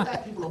 there's only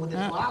black people over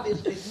there. So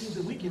obviously it means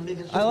that we can live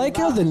in. I like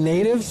how the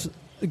natives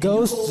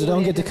ghosts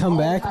don't get to come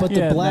back, but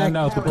the black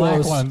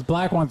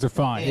black ones are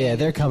fine. Yeah,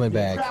 they're coming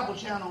back. Travel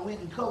Channel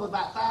went and covered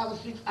about 5 or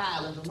 6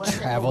 islands. And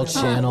Travel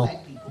Channel.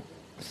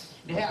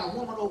 They had a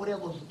woman over there,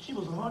 she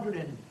was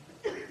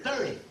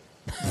 130.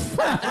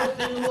 First thing,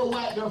 a little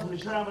white girl from the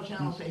Travel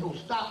Channel say, "Ho,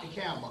 stop the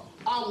camera.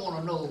 I want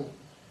to know."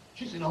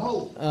 She said,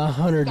 "Ho,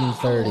 130. I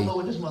want to know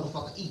what this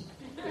motherfucker eat.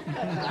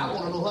 I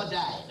want to know her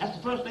diet." That's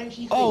the first thing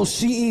she said. Oh,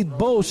 she eat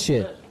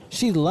bullshit.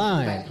 She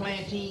lying.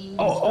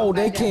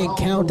 They can't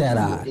count that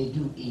eye. What they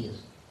do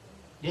is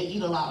they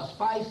eat a lot of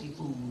spicy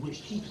food,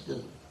 which keeps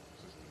the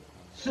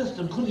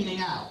system cleaning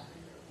out.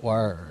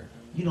 Word.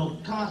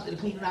 Constantly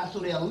cleaning out, so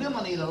they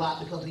eliminate a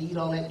lot because they eat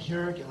all that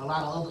jerk and a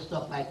lot of other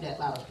stuff like that,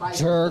 a lot of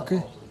spicy jerk.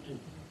 Stuff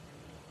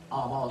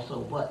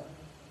also, but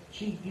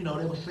she, they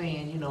were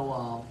saying,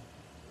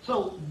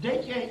 so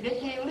they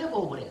can't live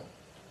over there.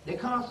 Their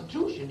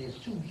constitution is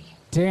too.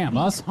 Damn,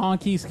 us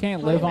honkies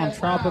can't live on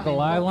tropical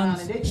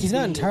islands. She's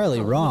not entirely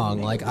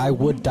wrong. Like, I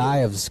would die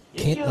of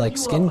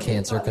skin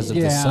cancer because of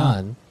the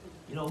sun.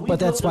 But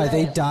that's why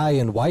they die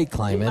in white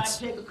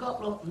climates.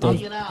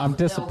 I'm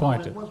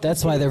disappointed.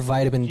 That's why they're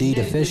vitamin D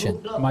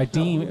deficient. My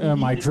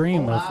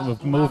dream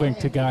of moving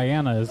to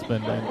Guyana has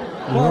been ruined.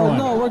 Well,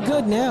 no, we're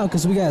good now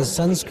because we got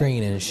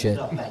sunscreen and shit.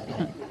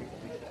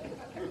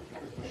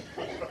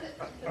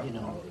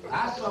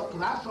 I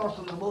saw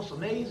some of the most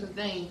amazing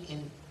things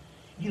in,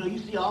 you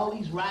see all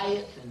these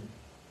riots and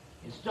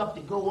stuff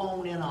that go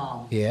on in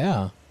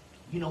yeah.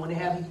 When they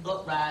have these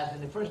uprisings,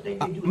 and the first thing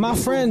they do. My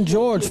friend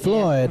George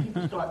Floyd,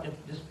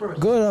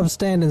 good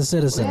upstanding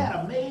citizen,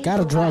 got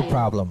a drug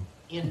problem.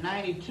 In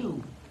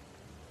 '92,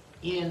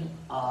 in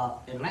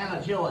Atlanta,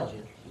 Georgia,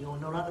 you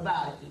don't know nothing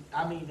about it.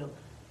 I mean,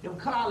 them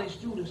college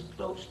students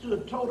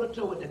stood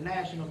toe-to-toe with the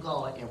National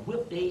Guard and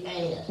whipped their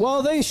ass.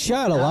 Well, they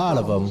shot a lot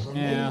of them.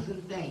 Yeah.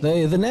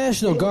 The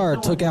National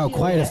Guard took out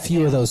quite a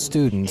few of those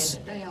students.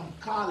 And the damn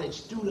college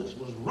students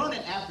was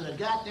running after the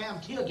goddamn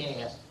tear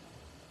gas.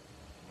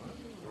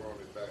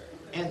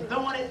 And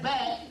throwing it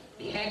back.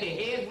 They had their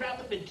heads wrapped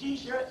up in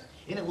T-shirts,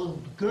 and it was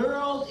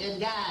girls and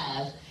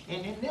guys,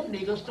 and then them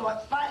niggas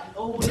start fighting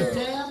over the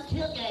damn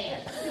tear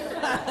gas.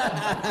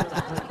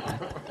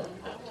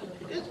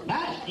 It's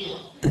my shit.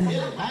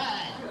 It's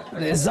mine.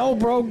 It's so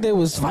broke they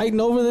was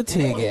fighting over the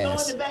tear gas. They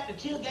was throwing back the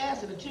tear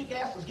gas, and the tear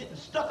gas was getting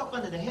stuck up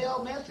under the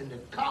helmets, and the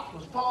cops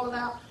was falling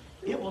out.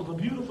 It was a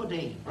beautiful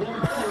day.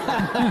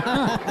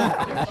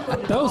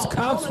 Those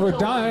cops were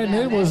dying.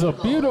 It was a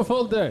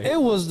beautiful day.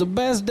 It was the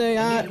best day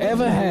I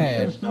ever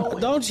had.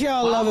 Don't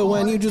y'all love it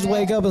when you just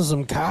wake up and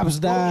some cops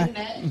die?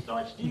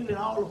 Start stealing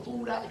all the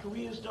food out of the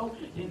Korean stove.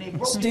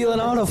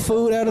 Stealing all the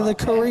food out of the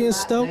Korean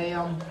stove?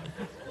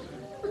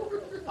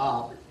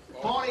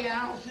 40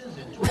 ounces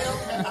and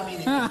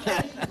 12,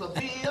 cases of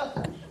beer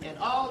and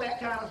all that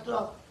kind of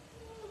stuff.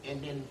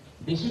 And then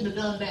they should have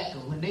done that,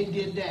 because when they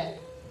did that,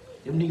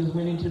 them niggas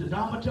went into the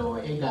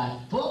dormitory and got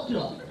fucked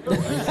up. We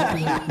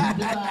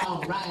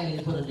out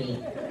rioting for the day.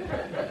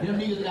 Them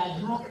niggas got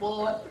drunk,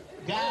 boy,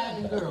 guys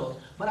and girls.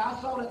 But I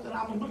saw that, and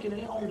I was looking at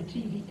it on the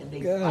TV, and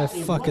God, I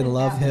fucking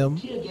love him.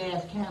 Tear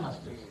gas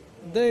canisters.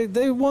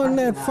 They won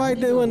that fight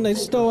when they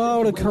stole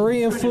all the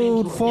Korean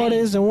food,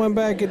 40s, and went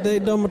back at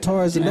their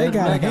dormitories, and they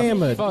got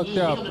hammered. Fucked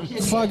up.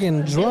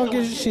 Fucking drunk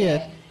as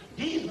shit.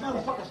 These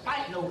motherfuckers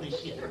fighting over this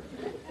shit.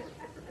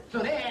 So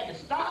they had to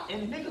stop,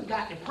 and the niggas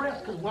got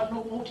depressed because wasn't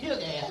no more tear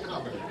gas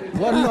coming.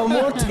 Wasn't no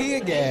more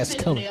tear gas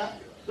coming.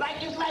 It's like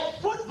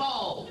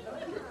football.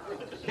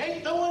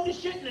 They throwing the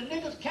shit, and the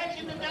niggas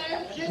catching the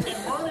damn shit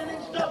and running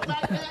and stuff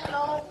like that and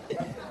all.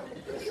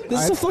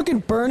 This is a fucking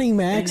Bernie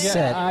Mac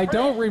set. I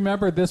don't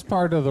remember this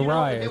part of the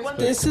riot.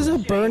 This is a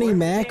Bernie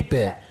Mac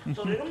bit.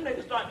 So them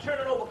niggas start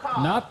turning over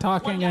cars. Not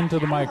talking into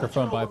the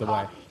microphone, by the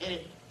way. And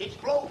it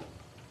exploded.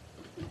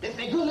 They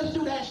say, good, let's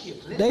do that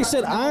shit. So they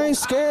said, I ain't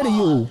scared of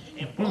you.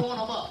 And blowing them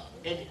up.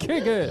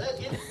 Kick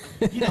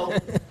it. You know,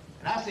 and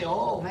I said,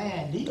 oh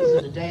man, these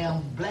are the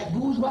damn black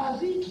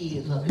bourgeoisie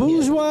kids up here.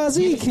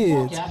 Bourgeoisie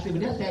kids. I said,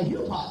 but that's that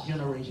hip hop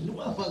generation. The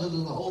motherfuckers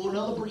is a whole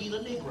other breed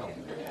of Negro.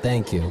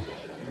 Thank you.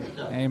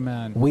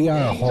 Amen. We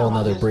are a whole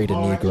nother breed of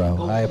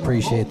Negro. I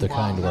appreciate the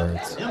kind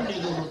words. Them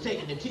niggas was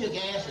taking the tear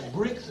gas and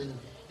bricks and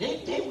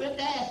they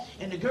whipped ass,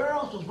 and the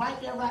girls was right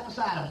there right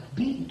beside them,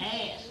 beating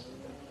ass.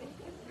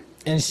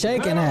 And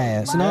shaking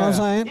ass, you know what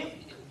I'm saying?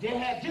 They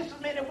had just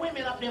as many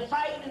women up there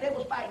fighting, and they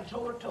was fighting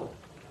toe to toe.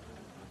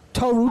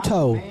 Toe to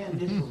toe. Man,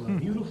 this is a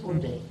beautiful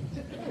day.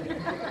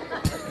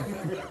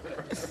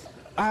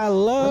 I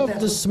love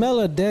the smell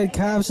of dead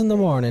cops in the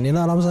morning. You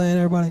know what I'm saying,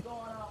 everybody?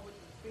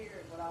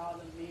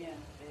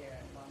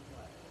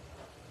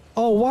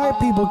 Oh, white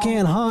people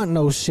can't haunt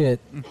no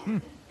shit.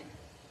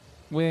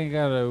 We ain't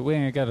got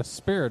a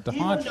spirit to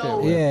haunt shit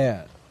with.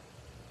 Yeah.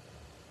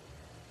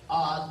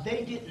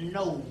 They didn't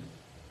know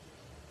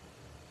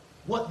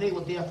what they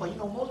were there for. You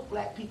know, most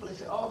black people, they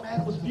say, oh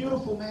man, it was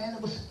beautiful, man.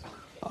 It was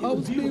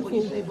beautiful.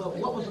 You say, but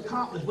what was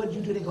accomplished? What did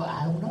you do? They go,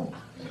 I don't know.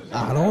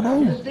 I don't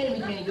know. To this day, we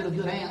can't get a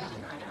good answer.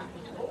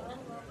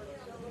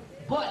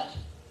 But,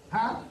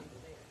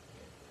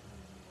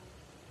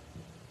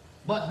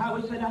 But, how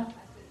we say that?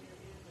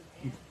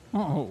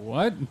 Oh,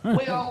 what?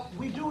 Well,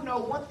 we do know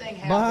one thing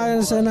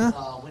happened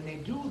when they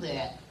do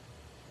that,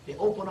 they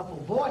open up a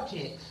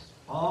vortex,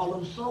 all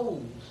them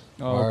souls.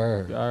 Oh,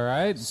 all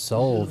right.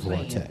 Soul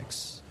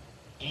vortex.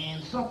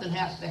 And something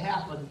has to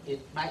happen.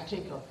 It might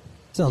take a...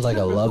 Sounds like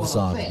a love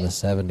song from the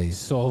 70s.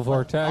 Soul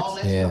vortex?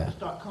 Yeah.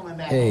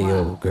 Hey,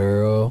 yo,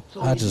 girl.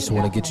 I just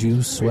want to get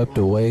you swept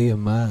away in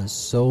my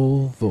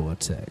soul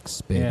vortex,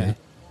 baby. Yeah.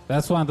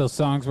 That's one of those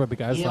songs where the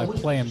guy's like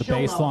playing the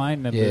bass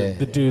line and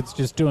the dude's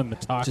just doing the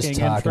talking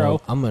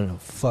intro. I'm going to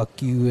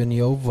fuck you in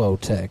your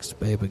vortex,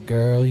 baby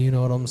girl. You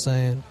know what I'm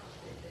saying?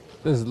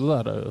 There's a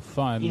lot of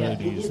fine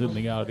ladies in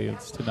the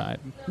audience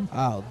tonight.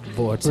 Oh,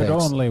 vortex. But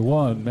only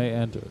one may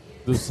enter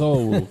the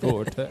soul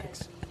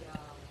vortex.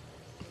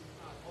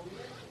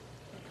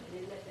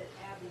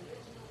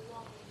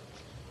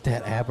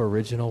 That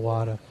Aboriginal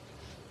water.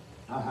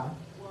 Uh-huh.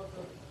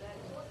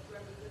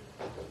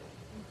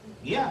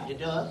 Yeah, it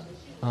does.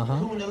 Uh-huh.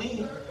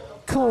 Kundalini.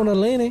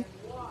 Kundalini.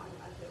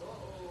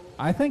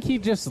 I think he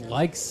just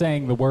likes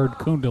saying the word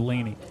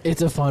kundalini.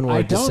 It's a fun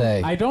word to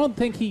say. I don't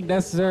think he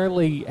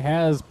necessarily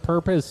has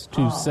purpose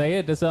to say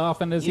it as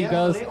often as he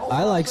does.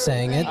 I like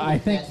saying it. I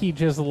think he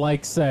just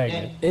likes saying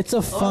it. It's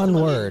a fun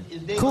word.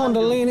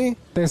 Kundalini.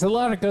 There's a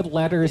lot of good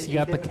letters. You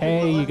got the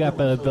K, you got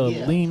the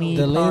leany.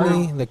 The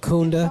leany, the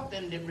kunda.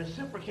 Something that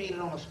reciprocated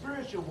on a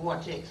spiritual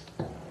vortex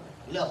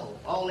level.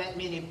 All that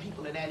many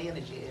people in that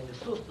energy. And the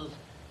sisters,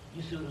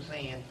 you see what I'm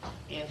saying?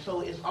 And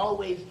so it's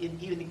always,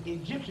 even in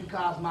Egyptian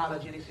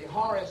cosmology, they say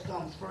Horus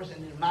comes first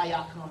and then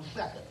Maya comes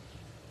second.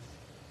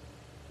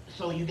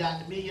 So you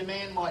got the Million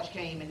Man March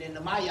came, and then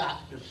the Maya,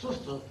 the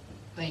sister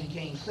thing,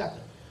 came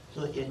second.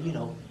 So, then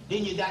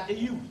you got the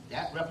youth.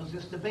 That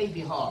represents the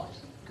baby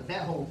harvest. Because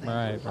that whole thing.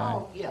 Right,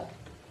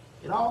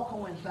 it all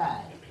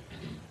coincides.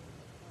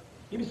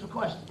 Give me some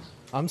questions.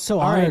 I'm so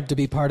honored to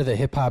be part of the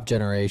hip-hop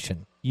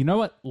generation. You know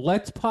what?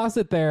 Let's pause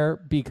it there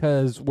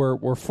because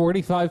we're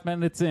 45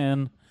 minutes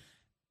in.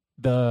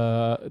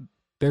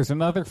 There's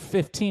another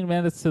 15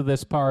 minutes to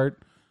this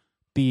part.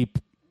 The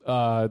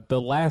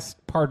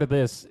last part of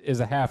this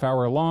is a half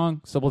hour long,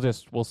 so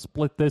we'll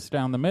split this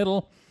down the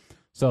middle.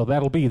 So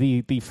that'll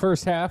be the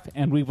first half,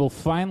 and we will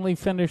finally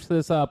finish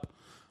this up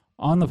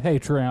on the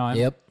Patreon.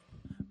 Yep.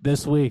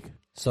 This week.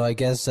 So I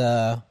guess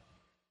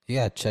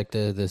check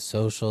the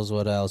socials.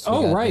 What else?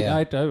 Right.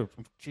 Yeah.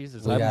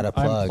 Jesus, we got a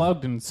plug. I'm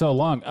plugged in so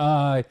long.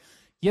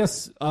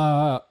 Yes,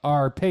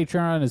 our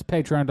Patreon is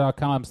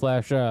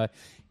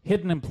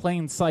patreon.com/hidden in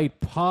plain sight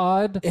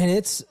pod. And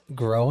it's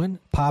growing,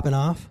 popping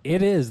off.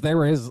 It is.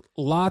 There is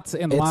lots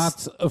and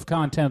lots of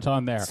content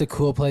on there. It's a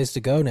cool place to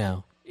go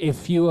now.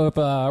 If you have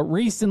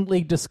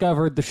recently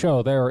discovered the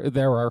show,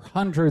 there are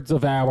hundreds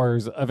of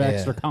hours of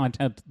extra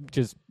content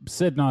just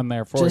sitting on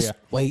there for you. Just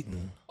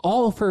waiting.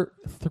 All for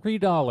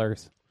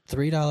 $3.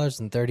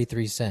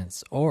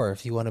 $3.33. Or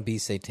if you want to be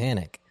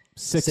satanic,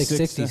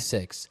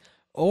 $6.66.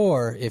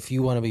 Or if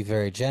you want to be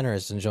very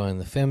generous and join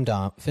the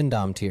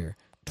Findom tier,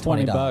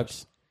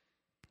 $20.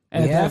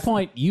 And at that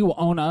point, you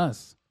own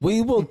us.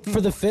 We will,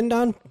 for the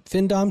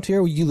Findom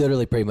tier, you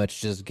literally pretty much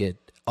just get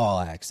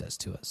all access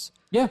to us.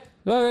 Yeah.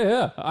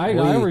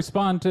 I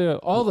respond to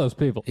all those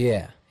people.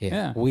 Yeah.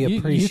 We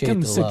appreciate you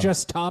can the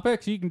suggest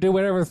topics. You can do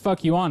whatever the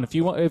fuck you want. If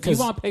you want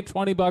to pay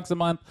 $20 a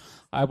month,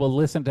 I will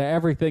listen to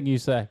everything you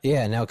say.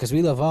 Yeah, now, because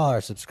we love all our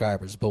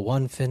subscribers, but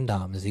one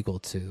Findom is equal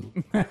to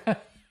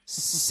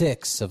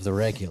 6 of the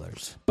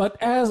regulars. But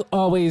as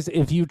always,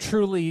 if you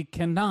truly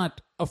cannot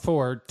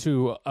afford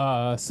to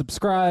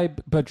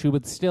subscribe, but you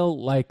would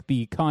still like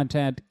the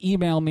content,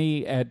 email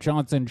me at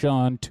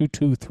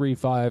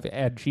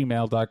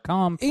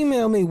johnsonjohn2235@gmail.com.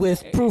 Email me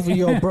with proof of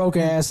your broke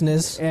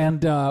assness.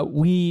 And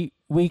we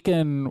we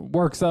can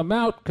work something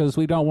out because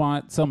we don't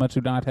want someone to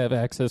not have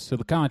access to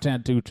the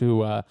content due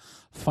to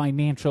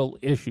financial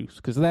issues.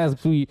 Because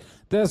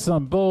that's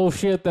some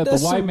bullshit that the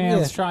white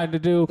man's trying to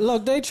do.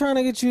 Look, they trying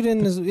to get you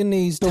in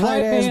these the tight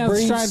white ass man's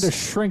briefs. trying to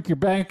shrink your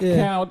bank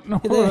account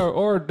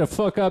or to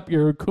fuck up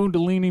your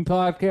Kundalini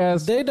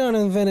podcast. They done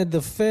invented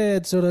the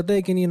Fed so that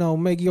they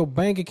can, make your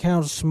bank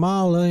account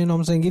smaller, you know what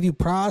I'm saying, give you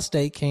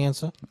prostate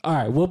cancer. All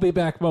right, we'll be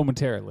back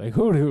momentarily.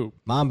 Hoot hoot.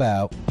 Mamba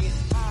out.